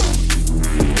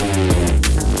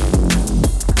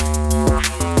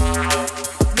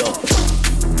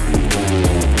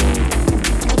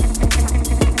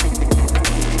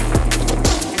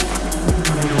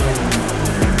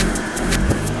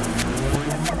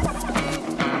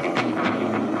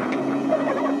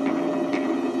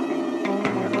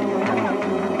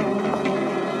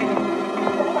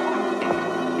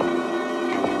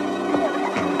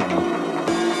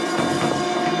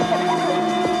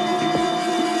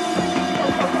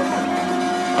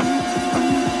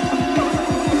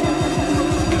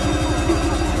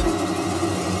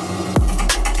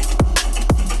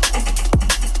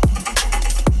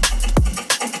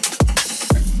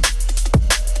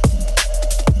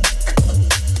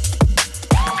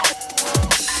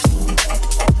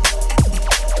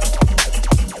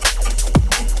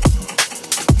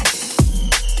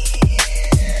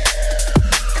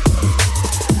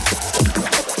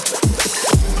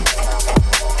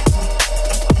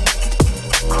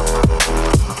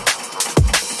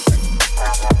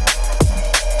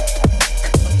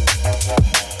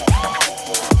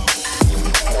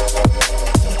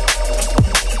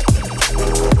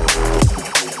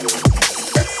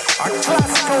 Yes,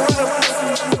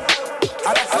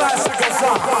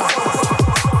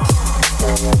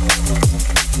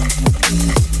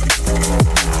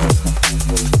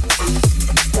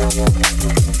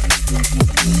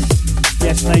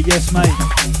 mate, yes, mate.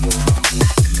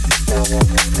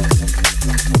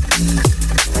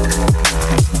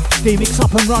 D-Mix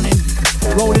up and running,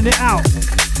 rolling it out.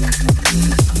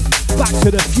 Back to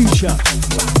the future.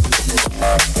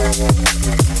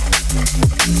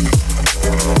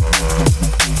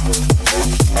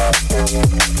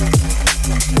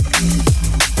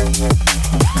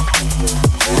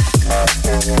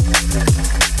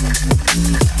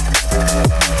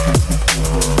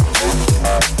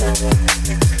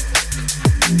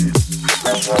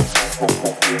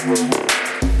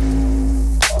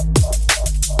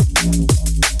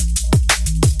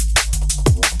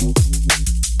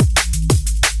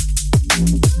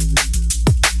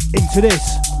 Into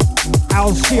this,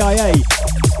 Al CIA,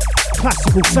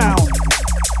 classical sound,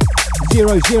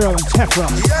 00 and Tefra.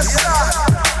 Yes, sir.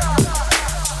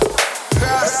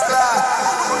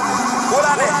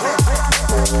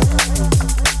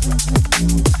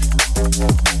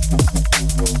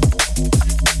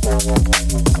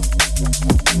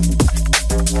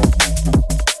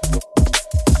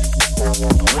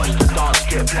 Watch the dance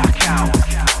get black out.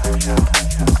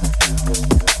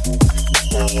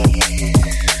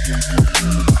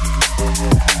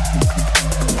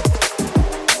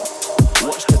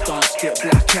 Watch the dance get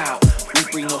black out. We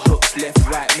bring the hooks left,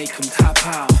 right, make them tap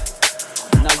out.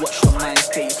 Now watch your mind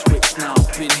stay switched now.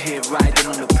 Been here riding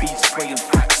on the beat, spraying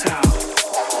facts out.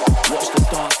 Watch the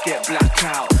dance get black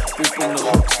out. We bring the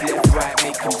hooks left, right,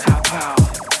 make them tap out.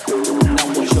 Now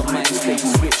watch your mind stay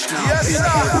switched now. Been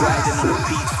here riding on the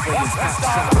beat, spraying facts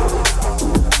out.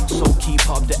 So keep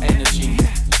up the energy.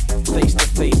 Face to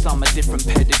face, I'm a different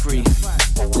pedigree.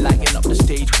 Lighting up the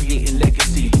stage, creating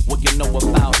legacy. What you know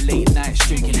about late nights,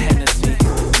 drinking Hennessy.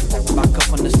 Back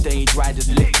up on the stage, riders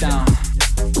lit down.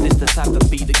 This the type of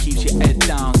beat that keeps your head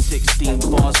down. 16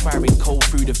 bars firing cold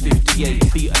through the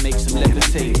 58. Beat and makes them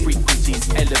levitate, frequencies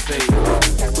elevate.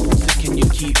 So can you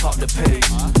keep up the pace?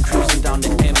 Cruising down the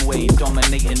M-way,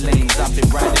 dominating lanes. I've been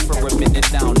riding for a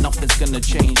minute now. Nothing's gonna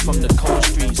change from the cold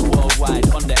streets worldwide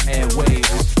on the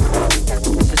airwaves.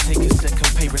 So take a second,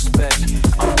 pay respect.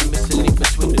 I'm the missing link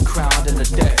between the crowd and the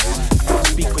decks.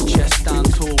 Speak with chest down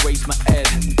tall, raise my head.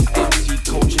 MC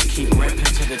culture, keep repping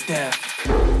to the death.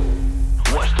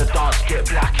 Watch the dance get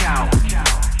black out.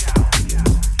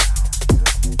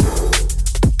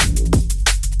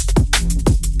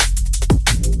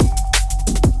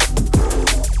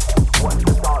 Watch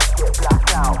the dance get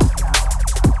black out.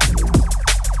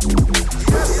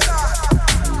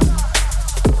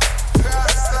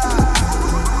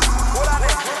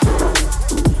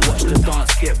 Watch the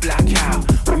dance get black out.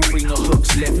 We bring the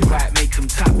hooks left, right, make them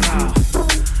tap out.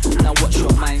 Now watch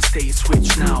your mind stay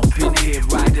switched now. Been here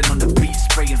riding on the beat,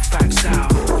 spraying facts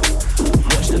out.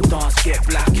 Watch the dance get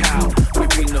black out. We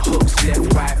bring the hooks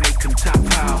left, right, make them tap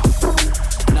out.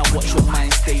 Now watch your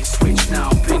mind stay switched now.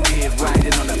 Been here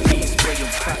riding on the beat, spraying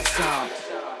facts out.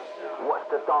 Watch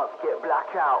the dance get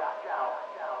black out.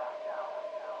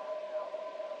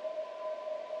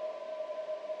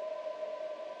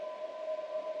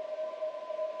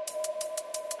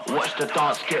 Watch the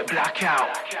dance get black out.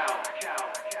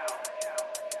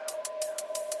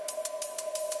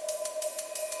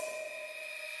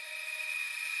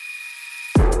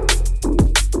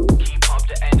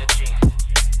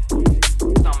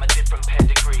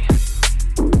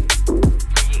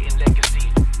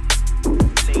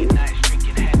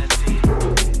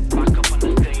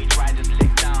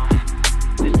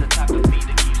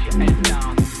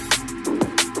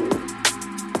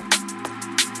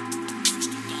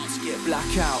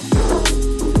 Out.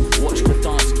 Watch the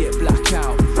dance get black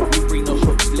out. We bring the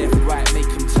hooks left, right, make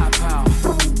them tap out.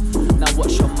 Now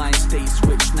watch your mind stay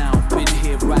switched now. Been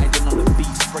here riding on the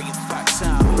beat, spraying facts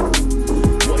out.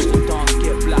 Watch the dance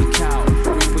get black out.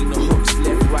 We bring the hooks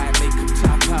left, right, make them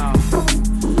tap out.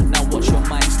 Now watch your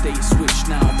mind stay switched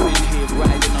now. Been here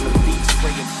riding on the beat,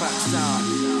 spraying facts out.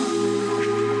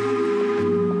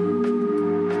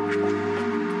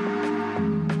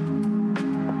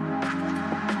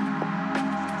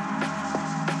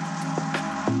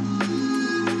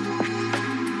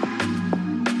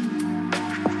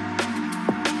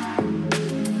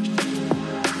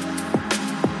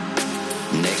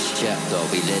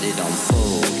 We let it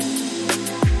unfold.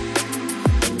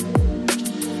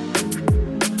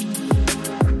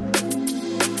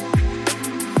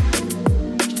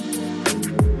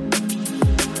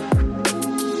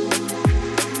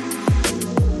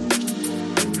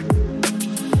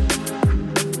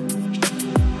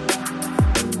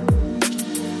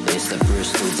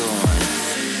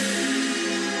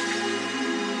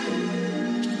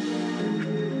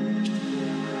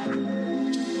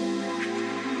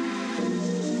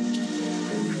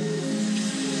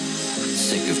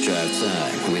 sick of drive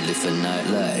time. We live for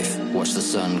nightlife. Watch the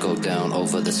sun go down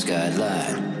over the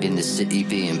skyline. In the city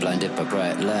being blinded by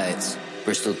bright lights.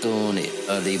 Bristol dawn, it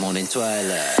early morning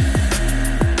twilight.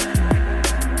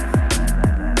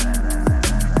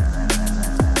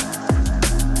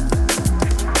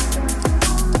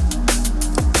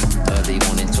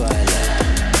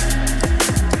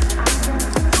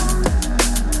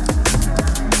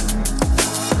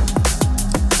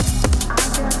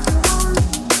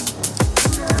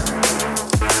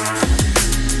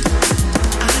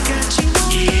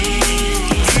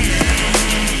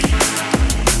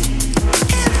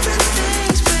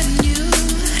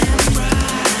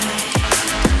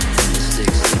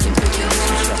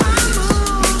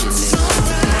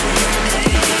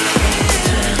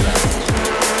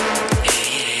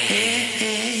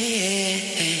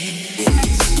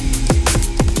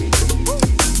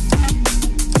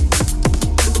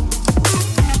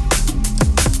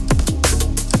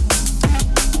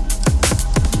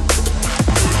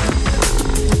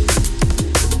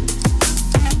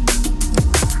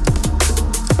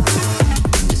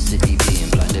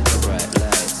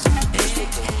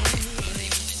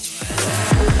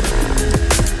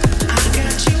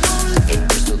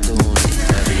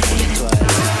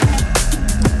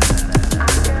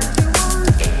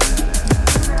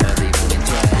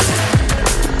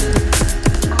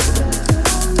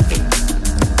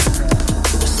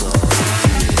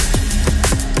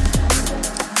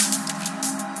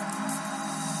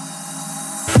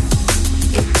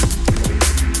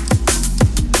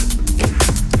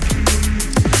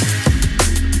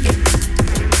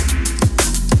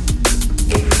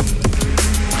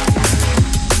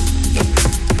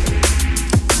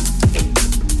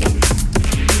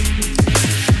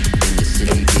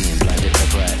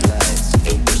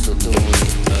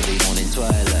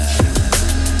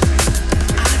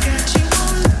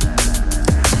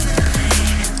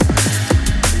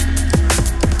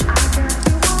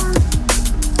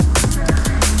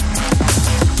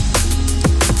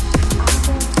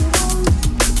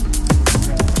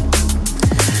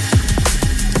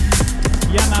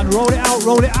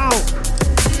 Roll it out.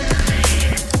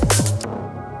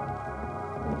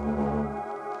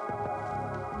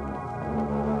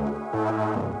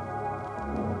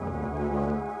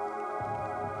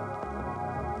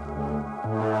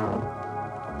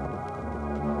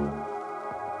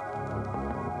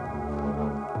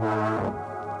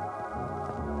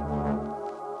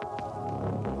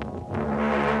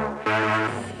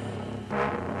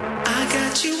 I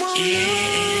got you on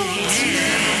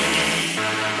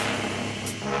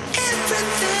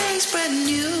everything's brand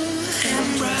new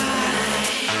and bright.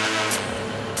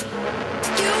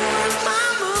 You want my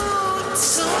mood,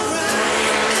 it's alright.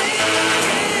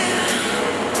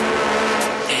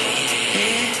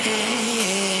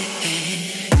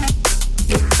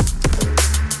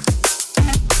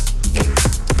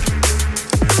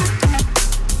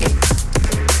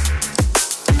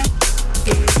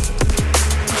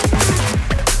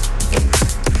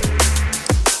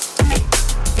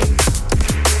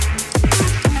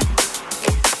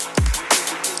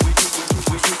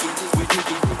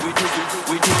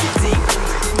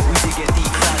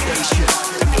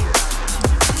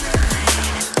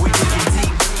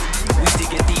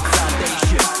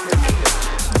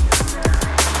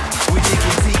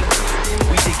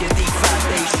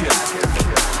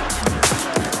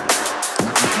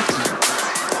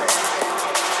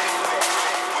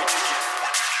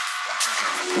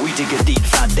 We dig a deep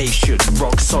foundation,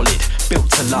 rock solid, built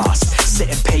to last.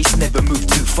 Setting pace, never move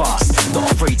too fast.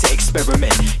 Not afraid to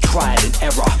experiment, trial and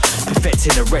error.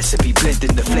 Perfecting a recipe,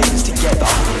 blending the flavors together.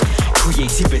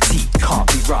 Creativity can't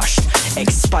be rushed.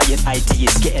 Expired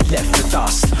ideas getting left for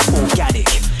dust. Organic,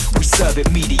 we serve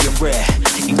it medium rare.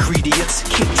 Ingredients,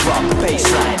 kick drum,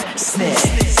 bassline, snare.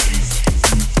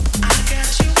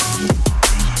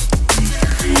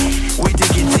 We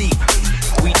digging deep,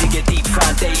 we dig a deep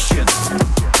foundation.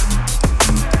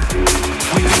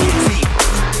 We dig deep,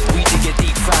 we dig a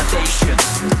deep foundation.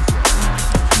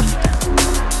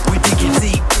 We dig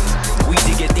deep, we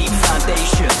dig a deep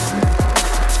foundation.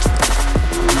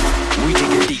 We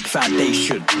dig a deep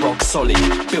foundation, rock solid,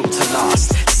 built to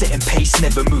last. Setting pace,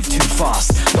 never move too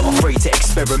fast. Not afraid to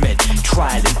experiment,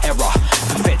 trial and error.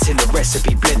 Perfecting the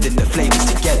recipe, blending the flavors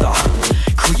together.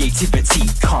 Creativity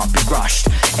can't be rushed.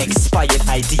 Expired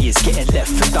ideas getting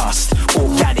left for dust.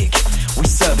 Organic, we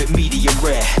serve it medium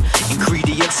rare.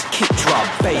 Ingredients, kick drum,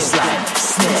 bassline,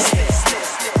 snare.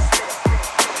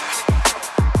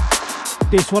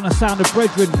 This one, a sound of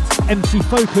Brethren, MC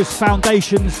Focus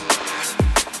Foundations.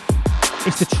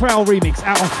 It's the Trail remix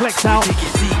out on Flex Out. We dig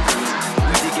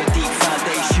a deep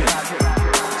foundation.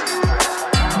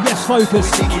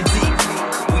 Focus. We dig it deep.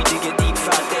 We dig a deep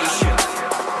foundation.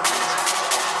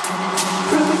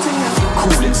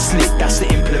 Cool and slick, that's the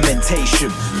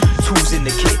implementation. Tools in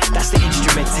the kit, that's the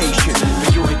instrumentation.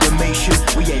 For your information,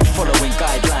 we ain't following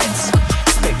guidelines.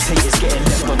 Spectators getting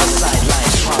left on the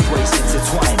sidelines. Pathways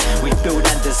intertwine, we build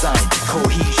and design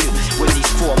cohesion when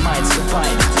these four minds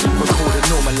combine. Record and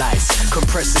normalize,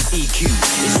 compress and EQ.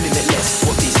 It's limitless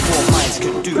what these four minds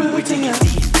can do. We dig it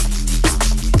deep.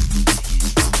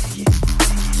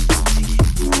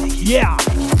 Yeah.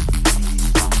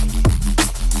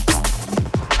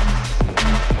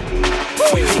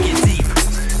 We dig it deep.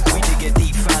 We dig a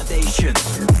deep foundation.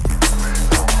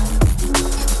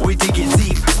 We dig it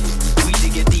deep. We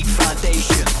dig a deep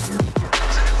foundation.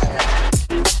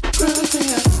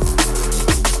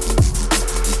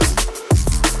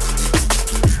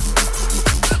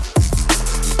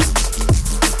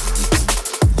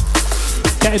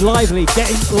 Getting lively,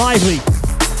 getting lively.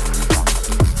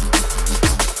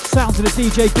 Sounds of the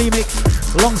DJ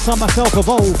D-Mix, alongside myself,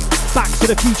 Evolve, Back to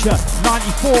the Future,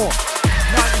 94.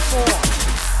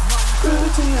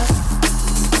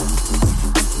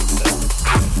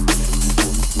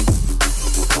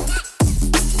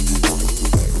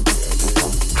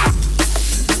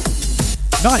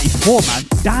 94, man,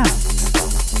 damn.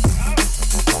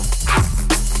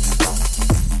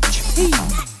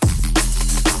 Jeez.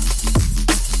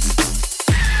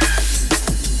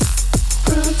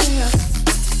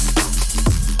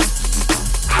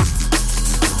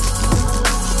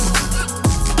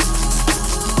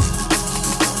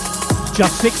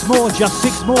 Just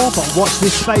six more, but watch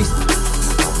this space.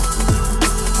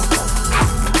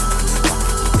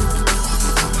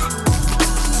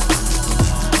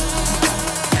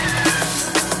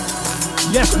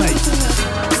 Yes, mate.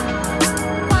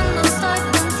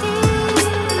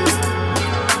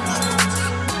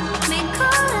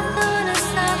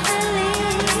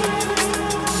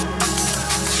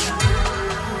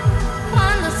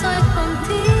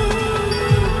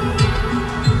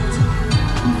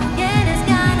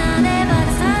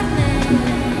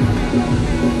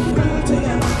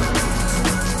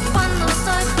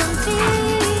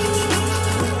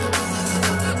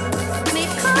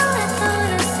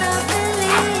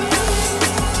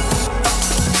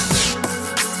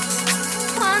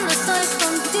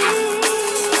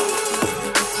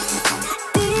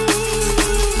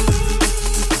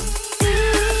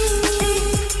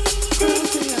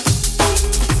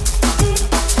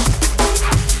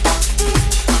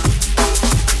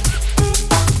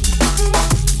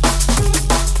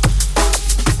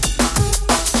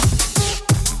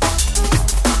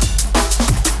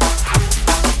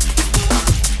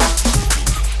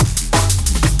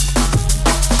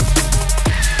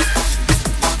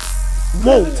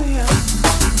 Whoa.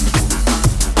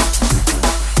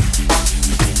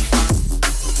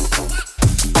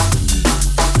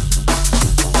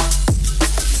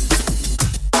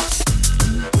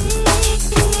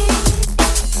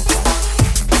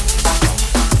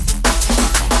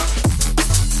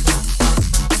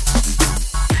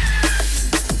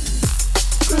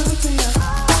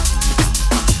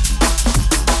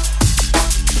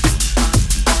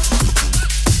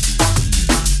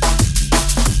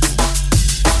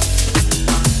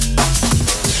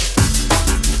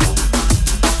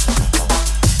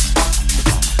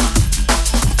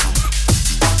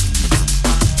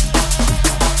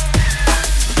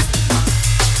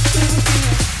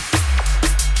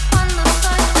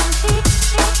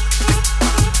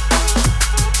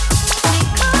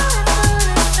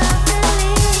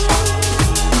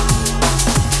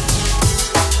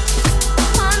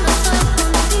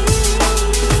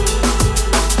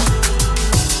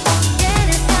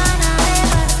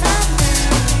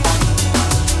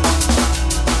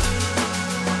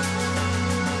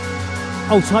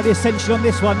 Hold tight the Ascension on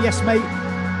this one, yes mate.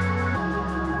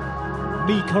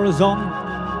 Mi Corazon.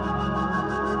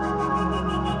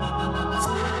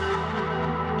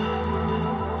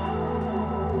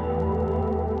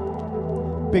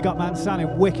 Big up man,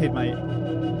 sounding wicked mate.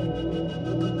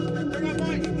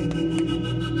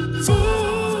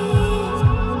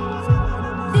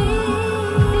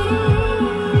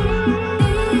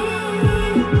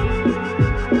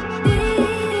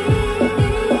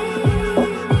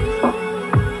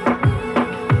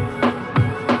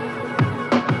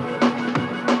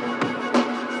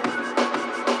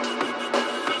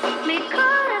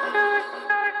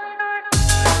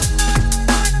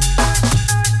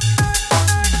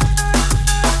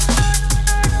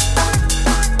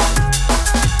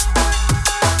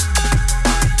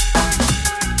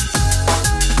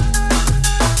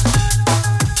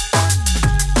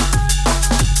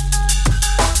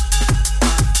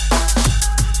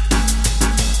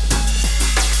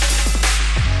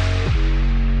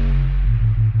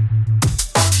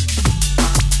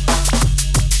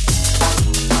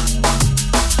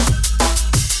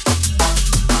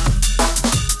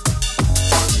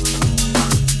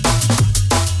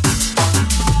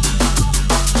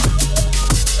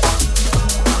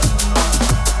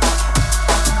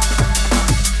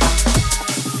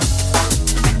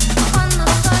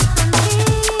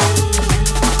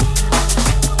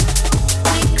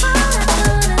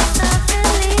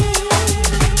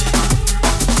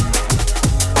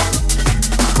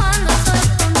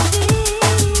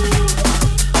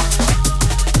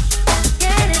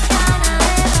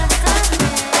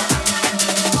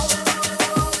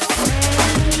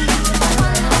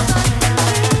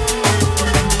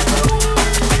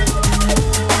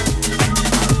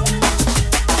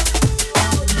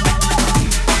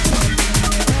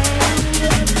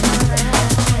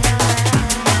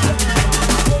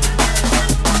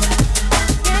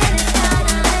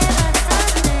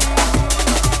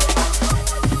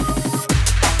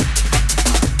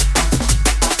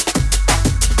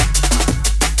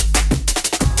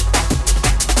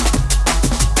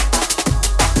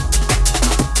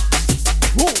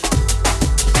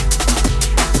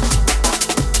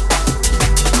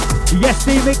 Yes,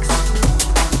 D-Mix.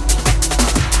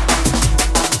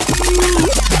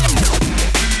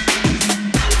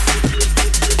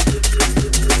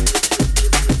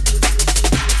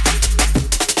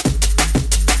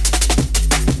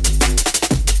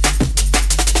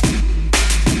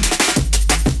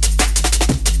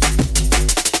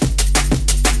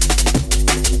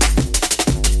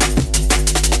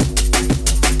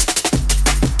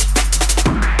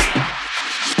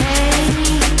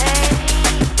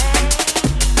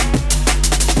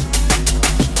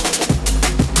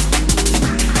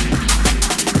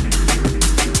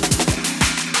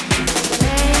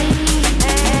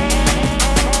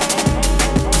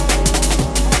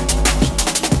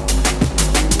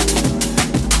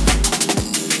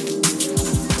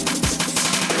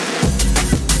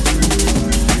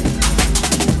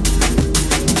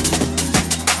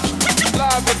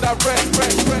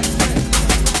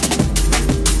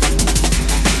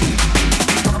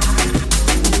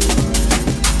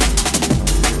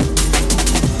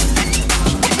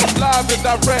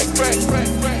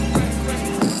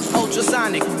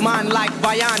 Ultrasonic, mind like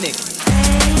bionic.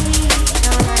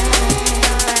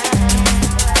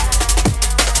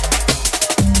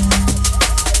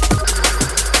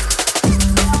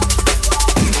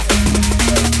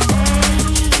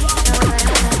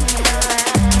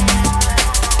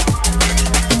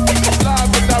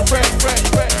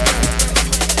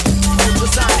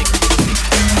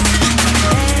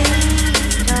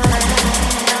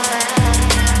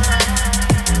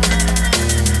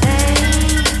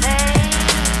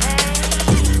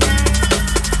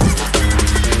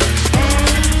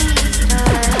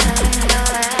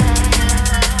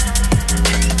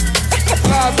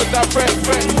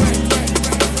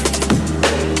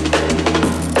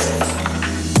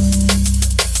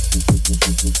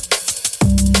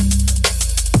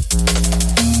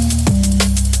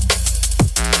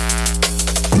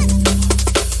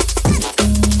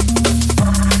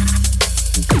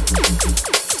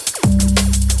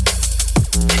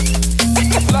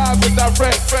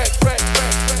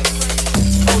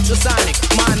 Ultrasonic,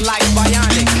 mind like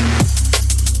bionic.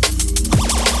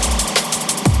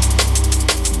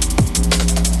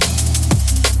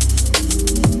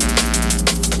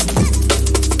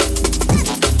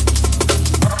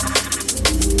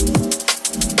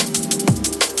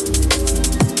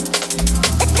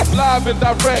 Live and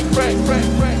direct, Live and direct,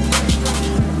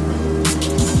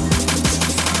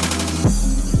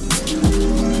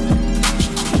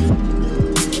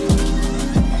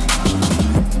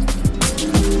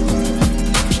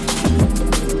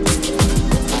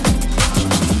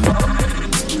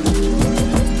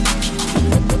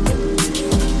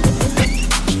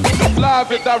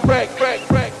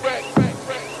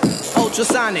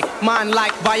 Ultrasonic, mind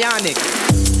like bionic.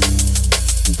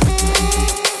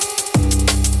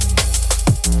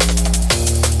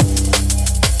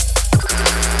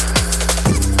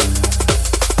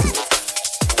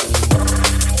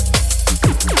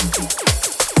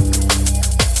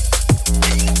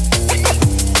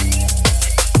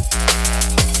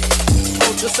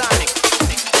 Ultrasonic.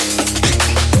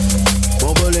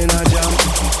 Bubble in a jam.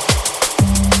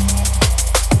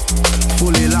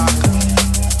 Fully locked.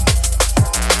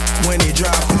 When he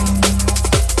drop.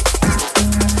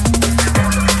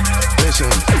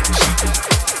 Listen.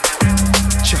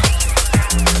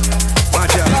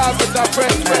 Watch out.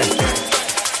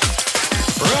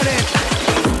 Run it.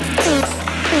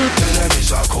 Tell them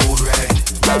it's a code red.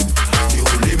 New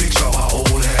lyrics of our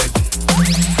old head.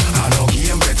 I know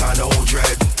game better, no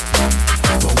dread.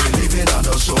 But we living on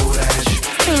the soul edge.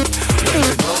 When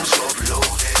the guns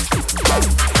uploaded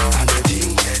and the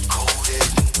thing get coded.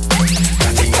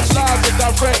 That thing is live and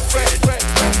direct.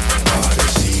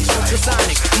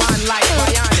 Ultrasonic, man like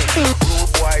bionic.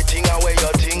 Rude boy thing away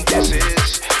you think this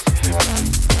is.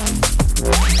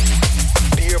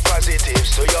 Peer positives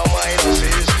to your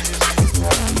minuses.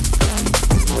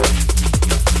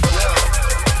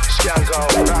 Skank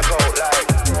out, rock out like.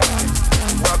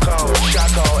 Rock out,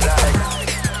 shock out like.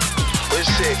 We're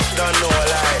sick, don't know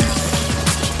like.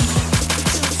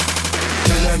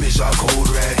 Tell them it's a code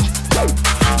red.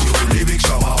 New lyrics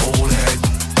from our old head.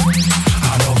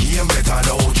 I know game better,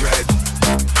 no dread.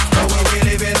 But when we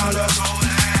living on the soul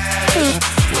edge.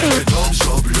 When the dubs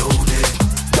uploaded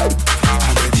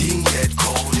and the thing get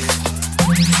coded.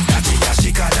 That thing is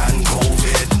sicker than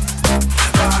COVID.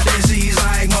 But disease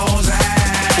like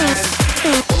Moses.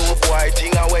 Oh boy,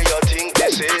 thing away you think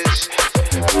this is.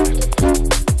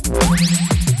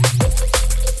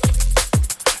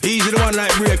 Easy the one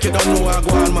like break, you don't know I go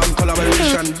on man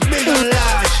collaboration. Big and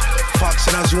large, Fox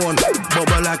in a zone,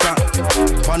 bubble like a.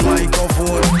 On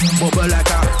microphone, bubble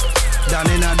like a. down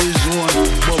in the zone.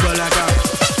 Bubble like a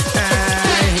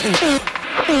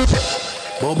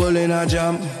bubble in a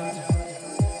jam.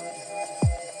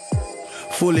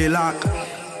 Fully lock.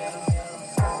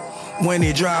 When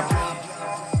he drop.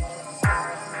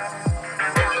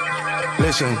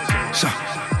 Listen, so,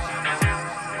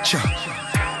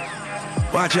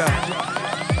 watch out,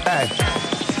 hey,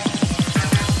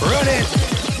 run it,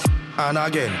 and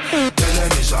again. Tell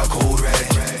them it's a cold red.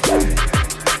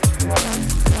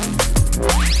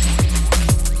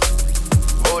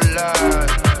 Oh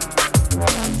Lord,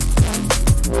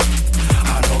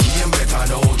 I know him better,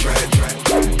 no dread.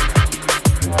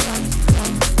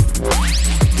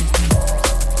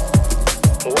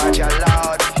 Watch out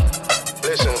loud,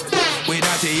 listen. We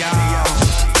not the y'all.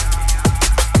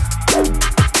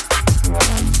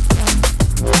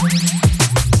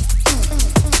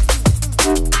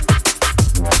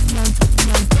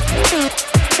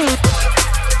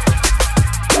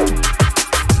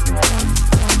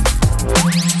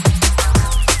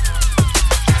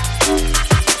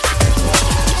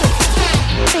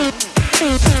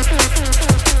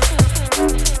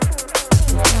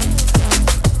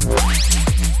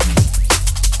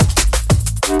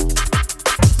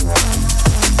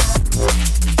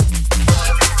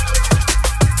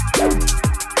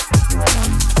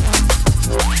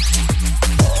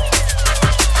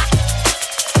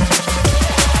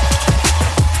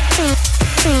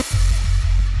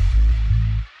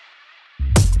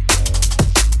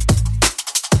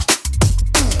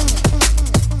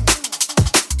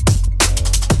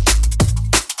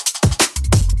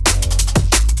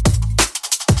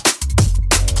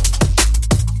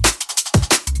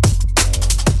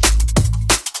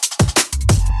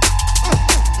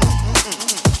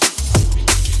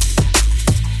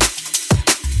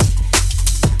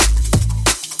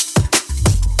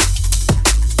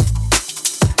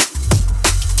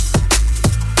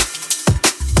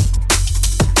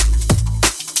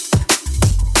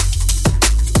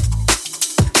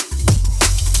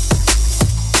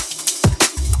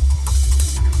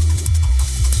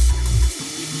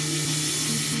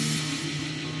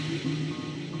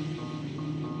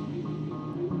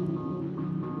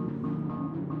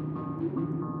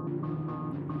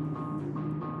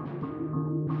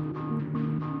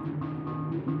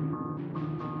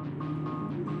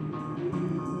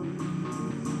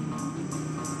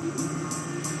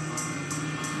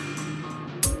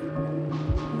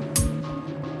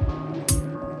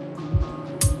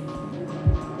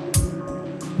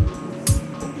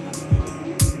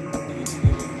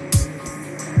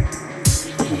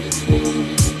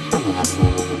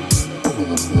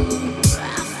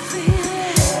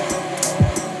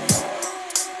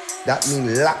 That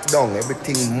means lock down,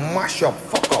 everything mash up,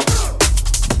 fuck up.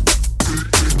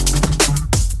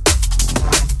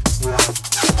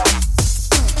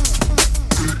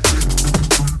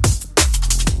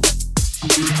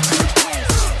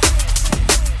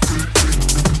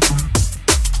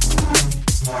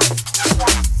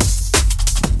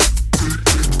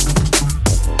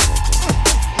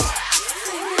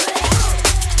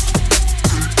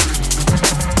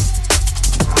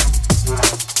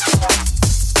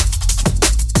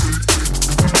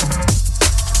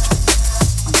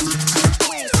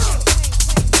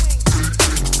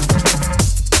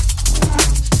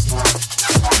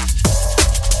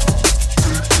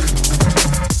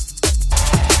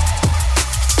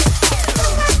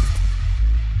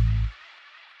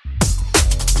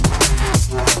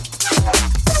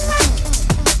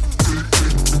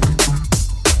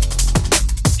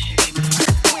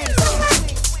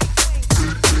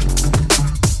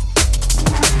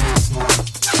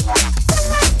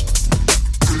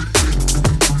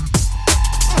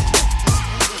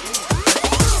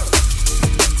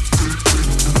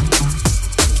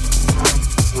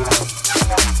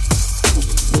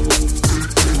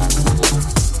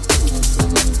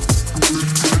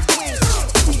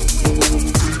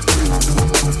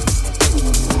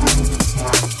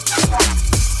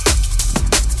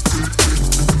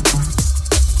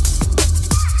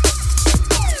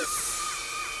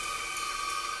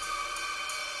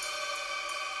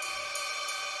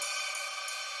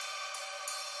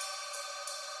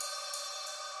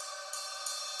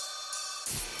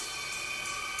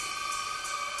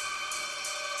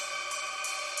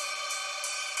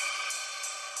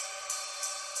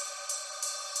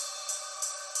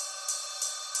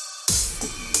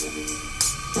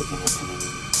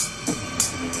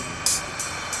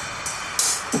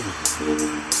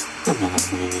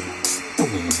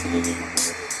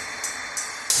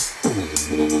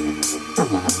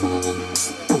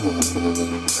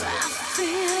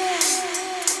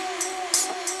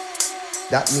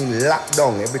 That means lock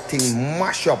down, everything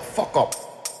mash up, fuck up.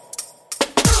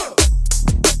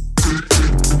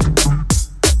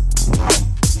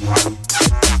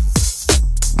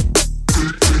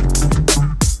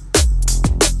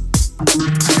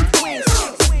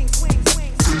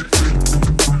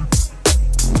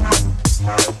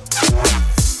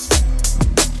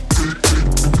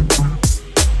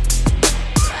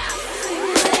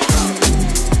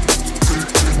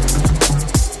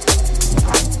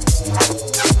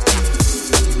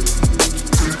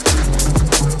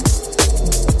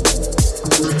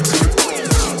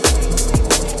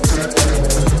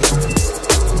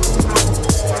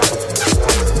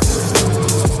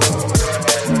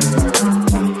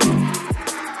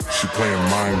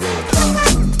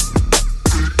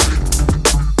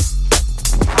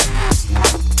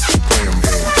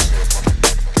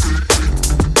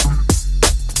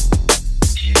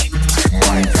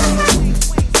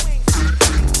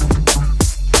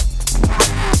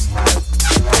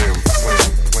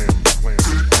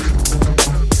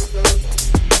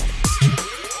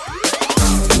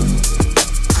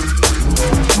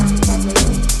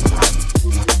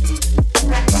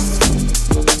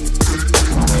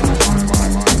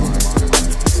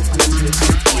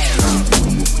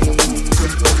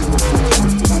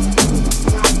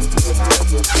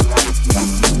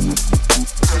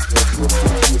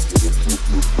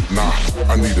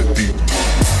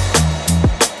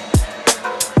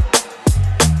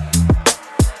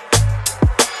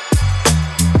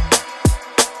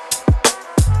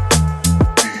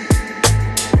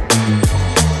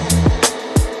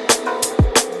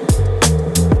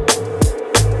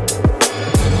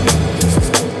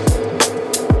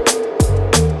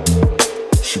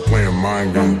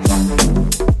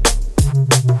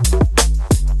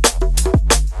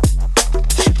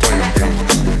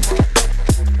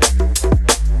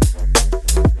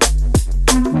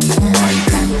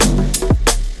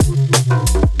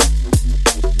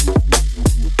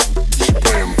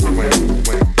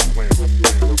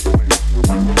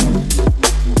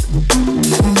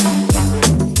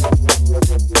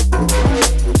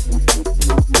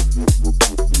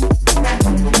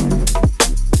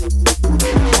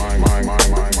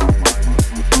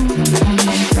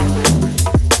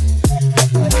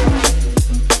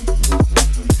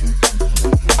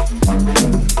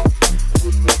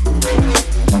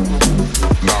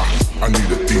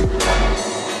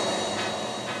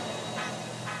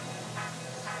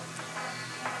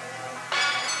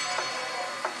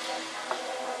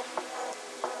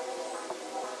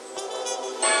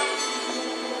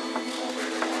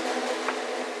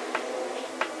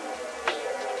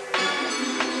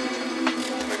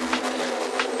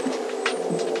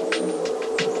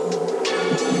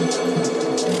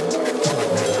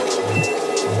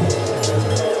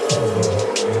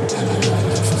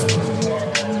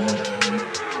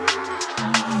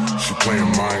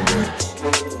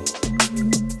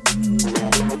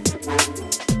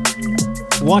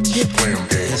 Watch it.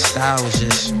 His style was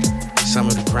just some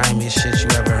of the grimiest shit you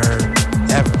ever heard.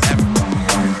 Ever.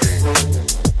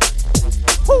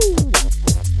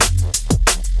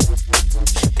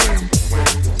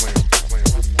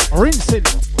 Rinsing.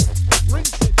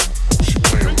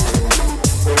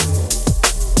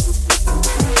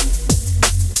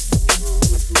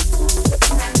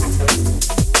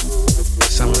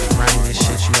 Some of the grimiest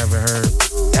shit you ever heard.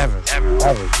 Ever.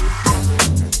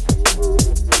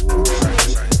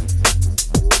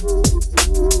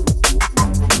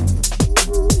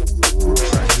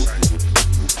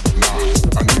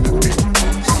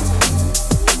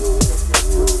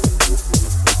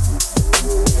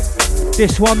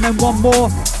 This one, then one more.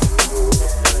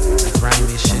 The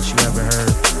grimiest shit you ever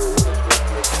heard.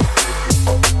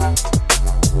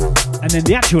 And then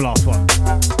the actual last one.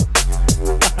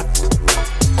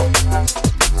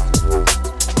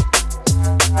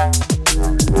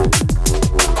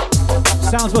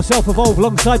 Sounds myself evolve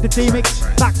alongside the D-Mix.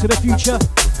 Back to the Future.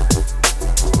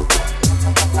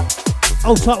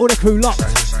 Old tight, all the crew locked.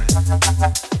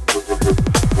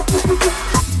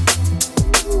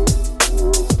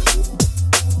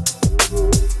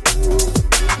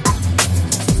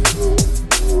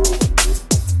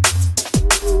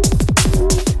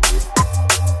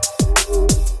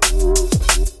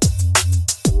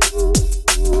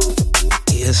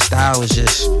 His style was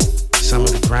just some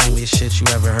of the grimiest shit you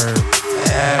ever heard.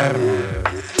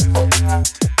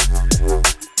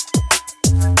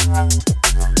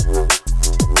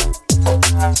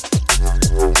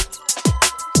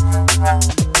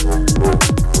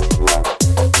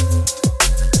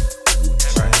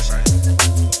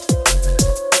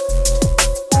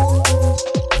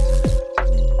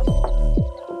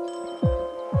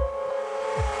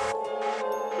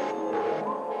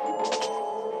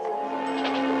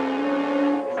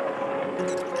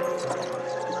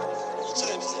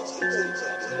 Where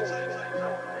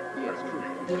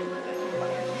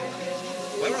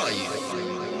are you?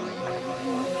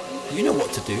 You know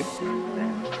what to do.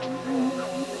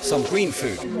 Some green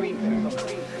food.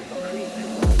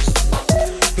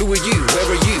 Who are you? Where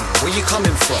are you? Where you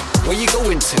coming from? Where you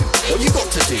going to? What you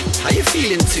got to do? How you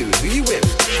feeling too? Who you with?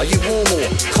 Are you warm or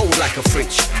cold like a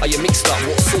fridge? Are you mixed up?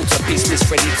 What sort of business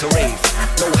ready to rave?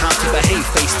 Know how to behave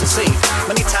face to face.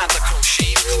 Many times I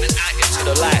crochet, coming out into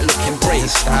the light looking brave.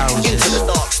 Into the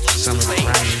dark, start to fade.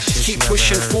 Keep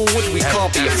pushing forward, we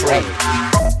can't be afraid.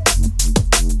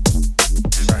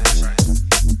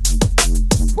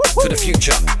 To the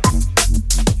future.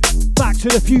 Back to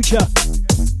the future.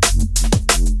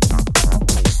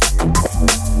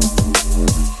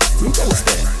 Who goes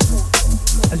there?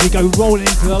 As we go rolling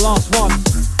into the last one.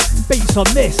 Beats on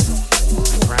this.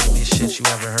 Grimiest shit you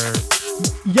ever heard.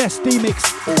 Yes, D-Mix.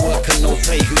 All work and no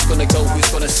play. Who's gonna go? Who's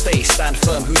gonna stay? Stand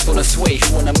firm. Who's gonna sway?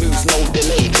 Who wanna move? No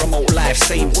delay. Promote life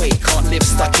same way. Can't live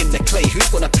stuck in the clay. Who's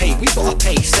gonna pay? We gotta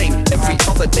pay. Same every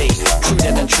other day. True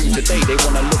then and true today. They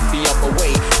wanna look the other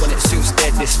way when it suits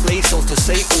their display. So to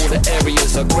say, all the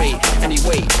areas are grey.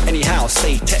 Anyway, anyhow,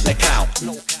 say technical.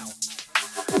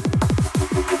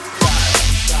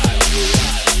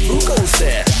 Who goes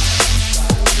there?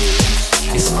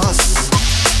 It's us.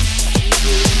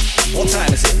 What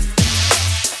time is it?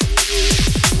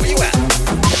 Where you at?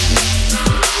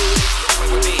 Where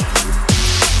with me?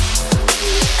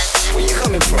 Where you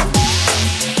coming from?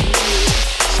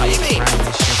 How you mean?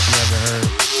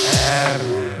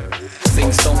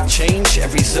 Things don't change,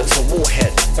 every zert's a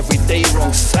warhead. Every day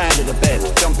wrong side of the bed,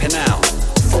 jumping out.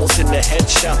 Thoughts in the head,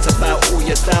 shout about all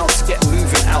your doubts. Get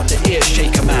moving out the ear,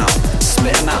 shake them out.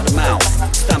 Spit them out the mouth,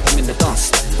 stamp them in the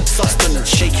dust. Sustenance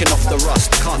shaking off the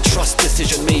rust. Can't trust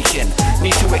decision making.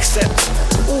 Need to accept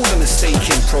all the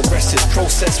mistaken. Progressive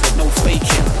process with no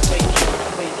faking.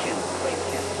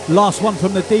 Last one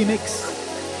from the D-Mix.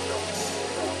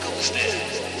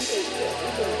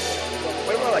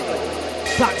 Where are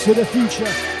you? Back to the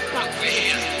future. We're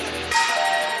here.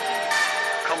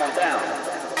 Come on down.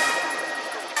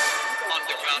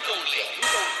 Underground only.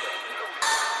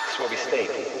 That's where we stay.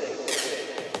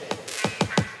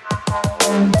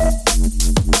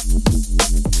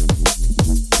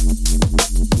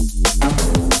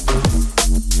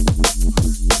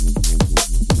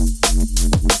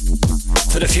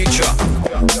 To the future.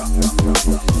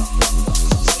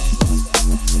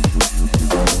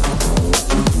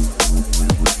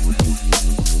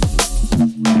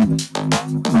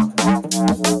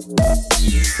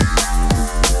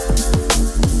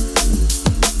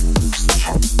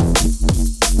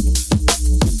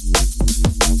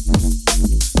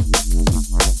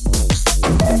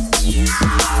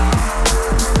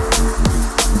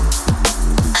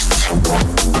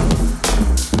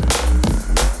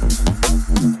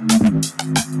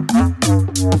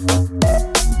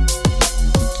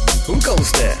 Who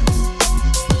goes there?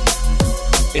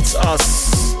 It's us.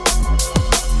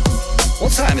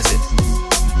 What time is it?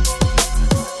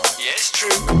 Yeah, it's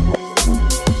true.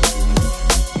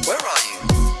 Where are you?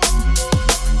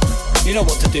 You know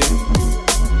what to do.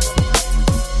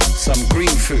 Some green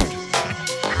food.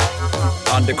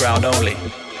 Underground only.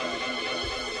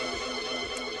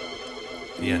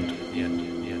 The end. The end.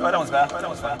 The end. Oh, that one's bad. That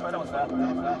one's bad. That one's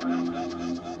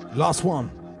bad. Last one.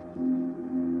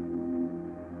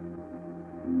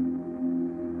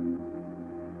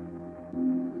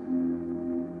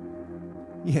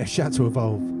 Yeah, shout to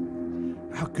Evolve.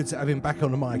 How good to have him back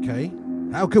on the mic, eh?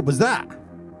 How good was that?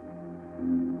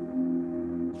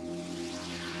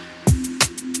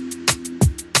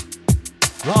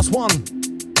 Last one.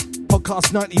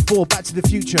 Podcast 94, Back to the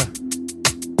Future.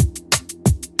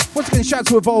 Once again, shout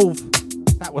to Evolve.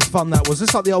 That was fun, that was.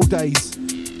 Just like the old days.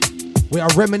 We are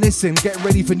reminiscing, getting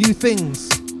ready for new things.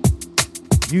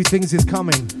 New things is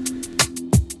coming.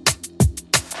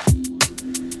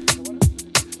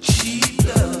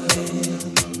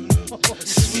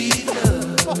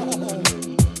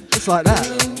 Just like that.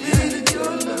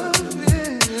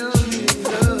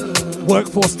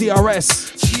 Workforce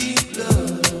DRS.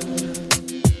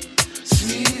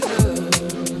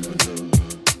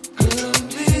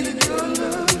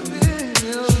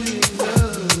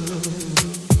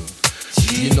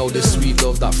 You know the sweet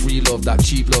love, that free love, that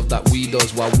cheap love that we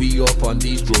does while we up on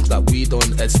these drugs that we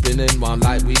done. Head spinning round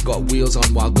like we got wheels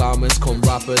on while garments come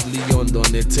rapidly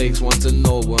undone. It takes one to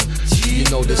know one. You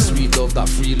know the sweet love, that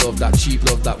free love, that cheap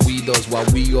love that we does while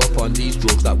we up on these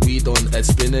drugs that we done. Head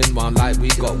spinning round like we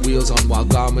got wheels on while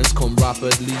garments come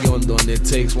rapidly undone. It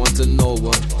takes one to know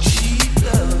one.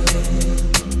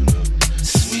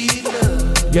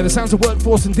 Yeah, the sounds of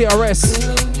Workforce and DRS.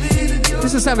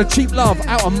 This is the sound of Cheap Love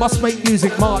out on Must Make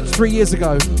Music March 3 years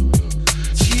ago.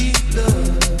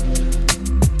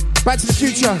 Back to the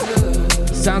Future.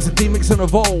 Sounds of D-Mix and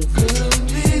Evolve.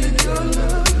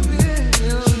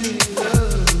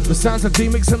 The sounds of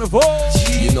D-Mix and Evolve.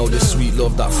 You know the sweet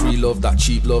love, that free love, that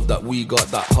cheap love that we got,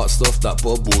 that hot stuff, that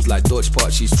bubbles. Like Dutch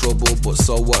pot, she's trouble, but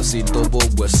so what? See double,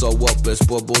 we're so up, there's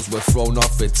bubbles, we're thrown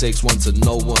off, it takes one to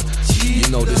know one. You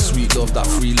know the sweet love, that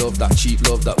free love, that cheap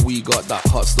love that we got, that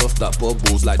hot stuff, that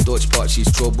bubbles. Like Dutch pot,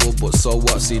 she's trouble, but so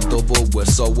what? See double, we're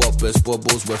so up, there's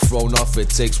bubbles, we're thrown off, it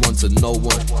takes one to know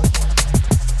one.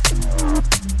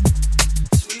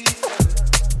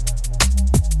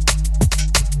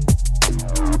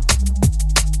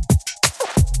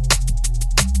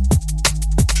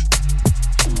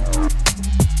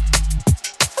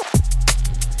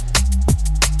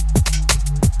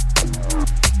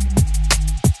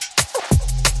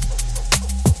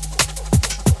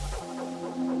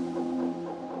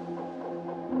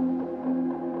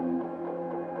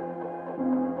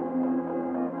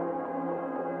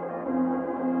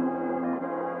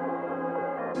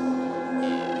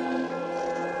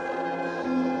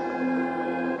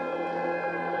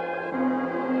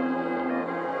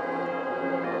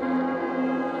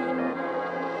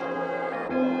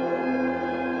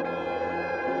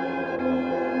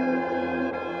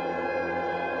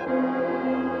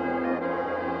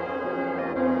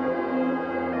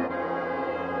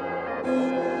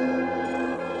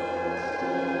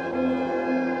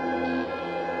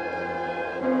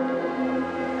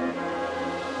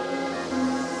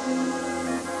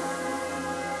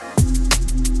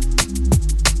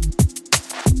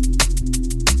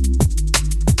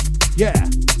 Yeah.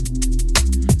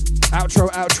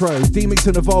 Outro. D-Mix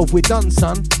and Evolve. We're done,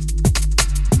 son.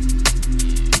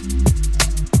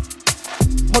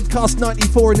 Podcast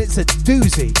 94 and it's a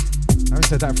doozy. I haven't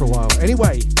said that for a while.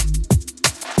 Anyway.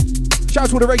 Shout out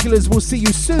to all the regulars. We'll see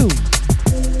you soon.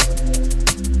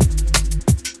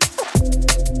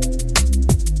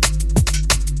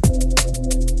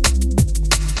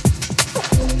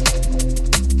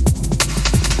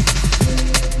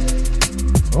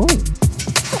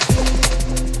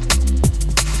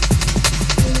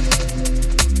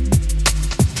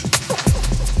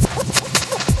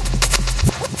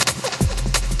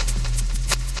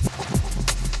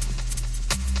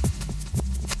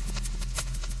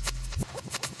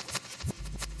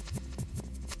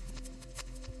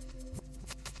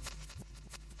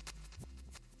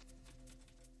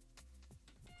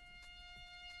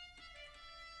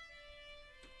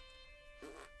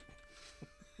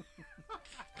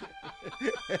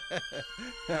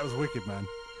 That was wicked, man.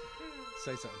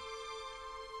 Say something.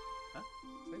 Huh?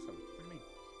 Say something. What do you mean?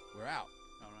 We're out.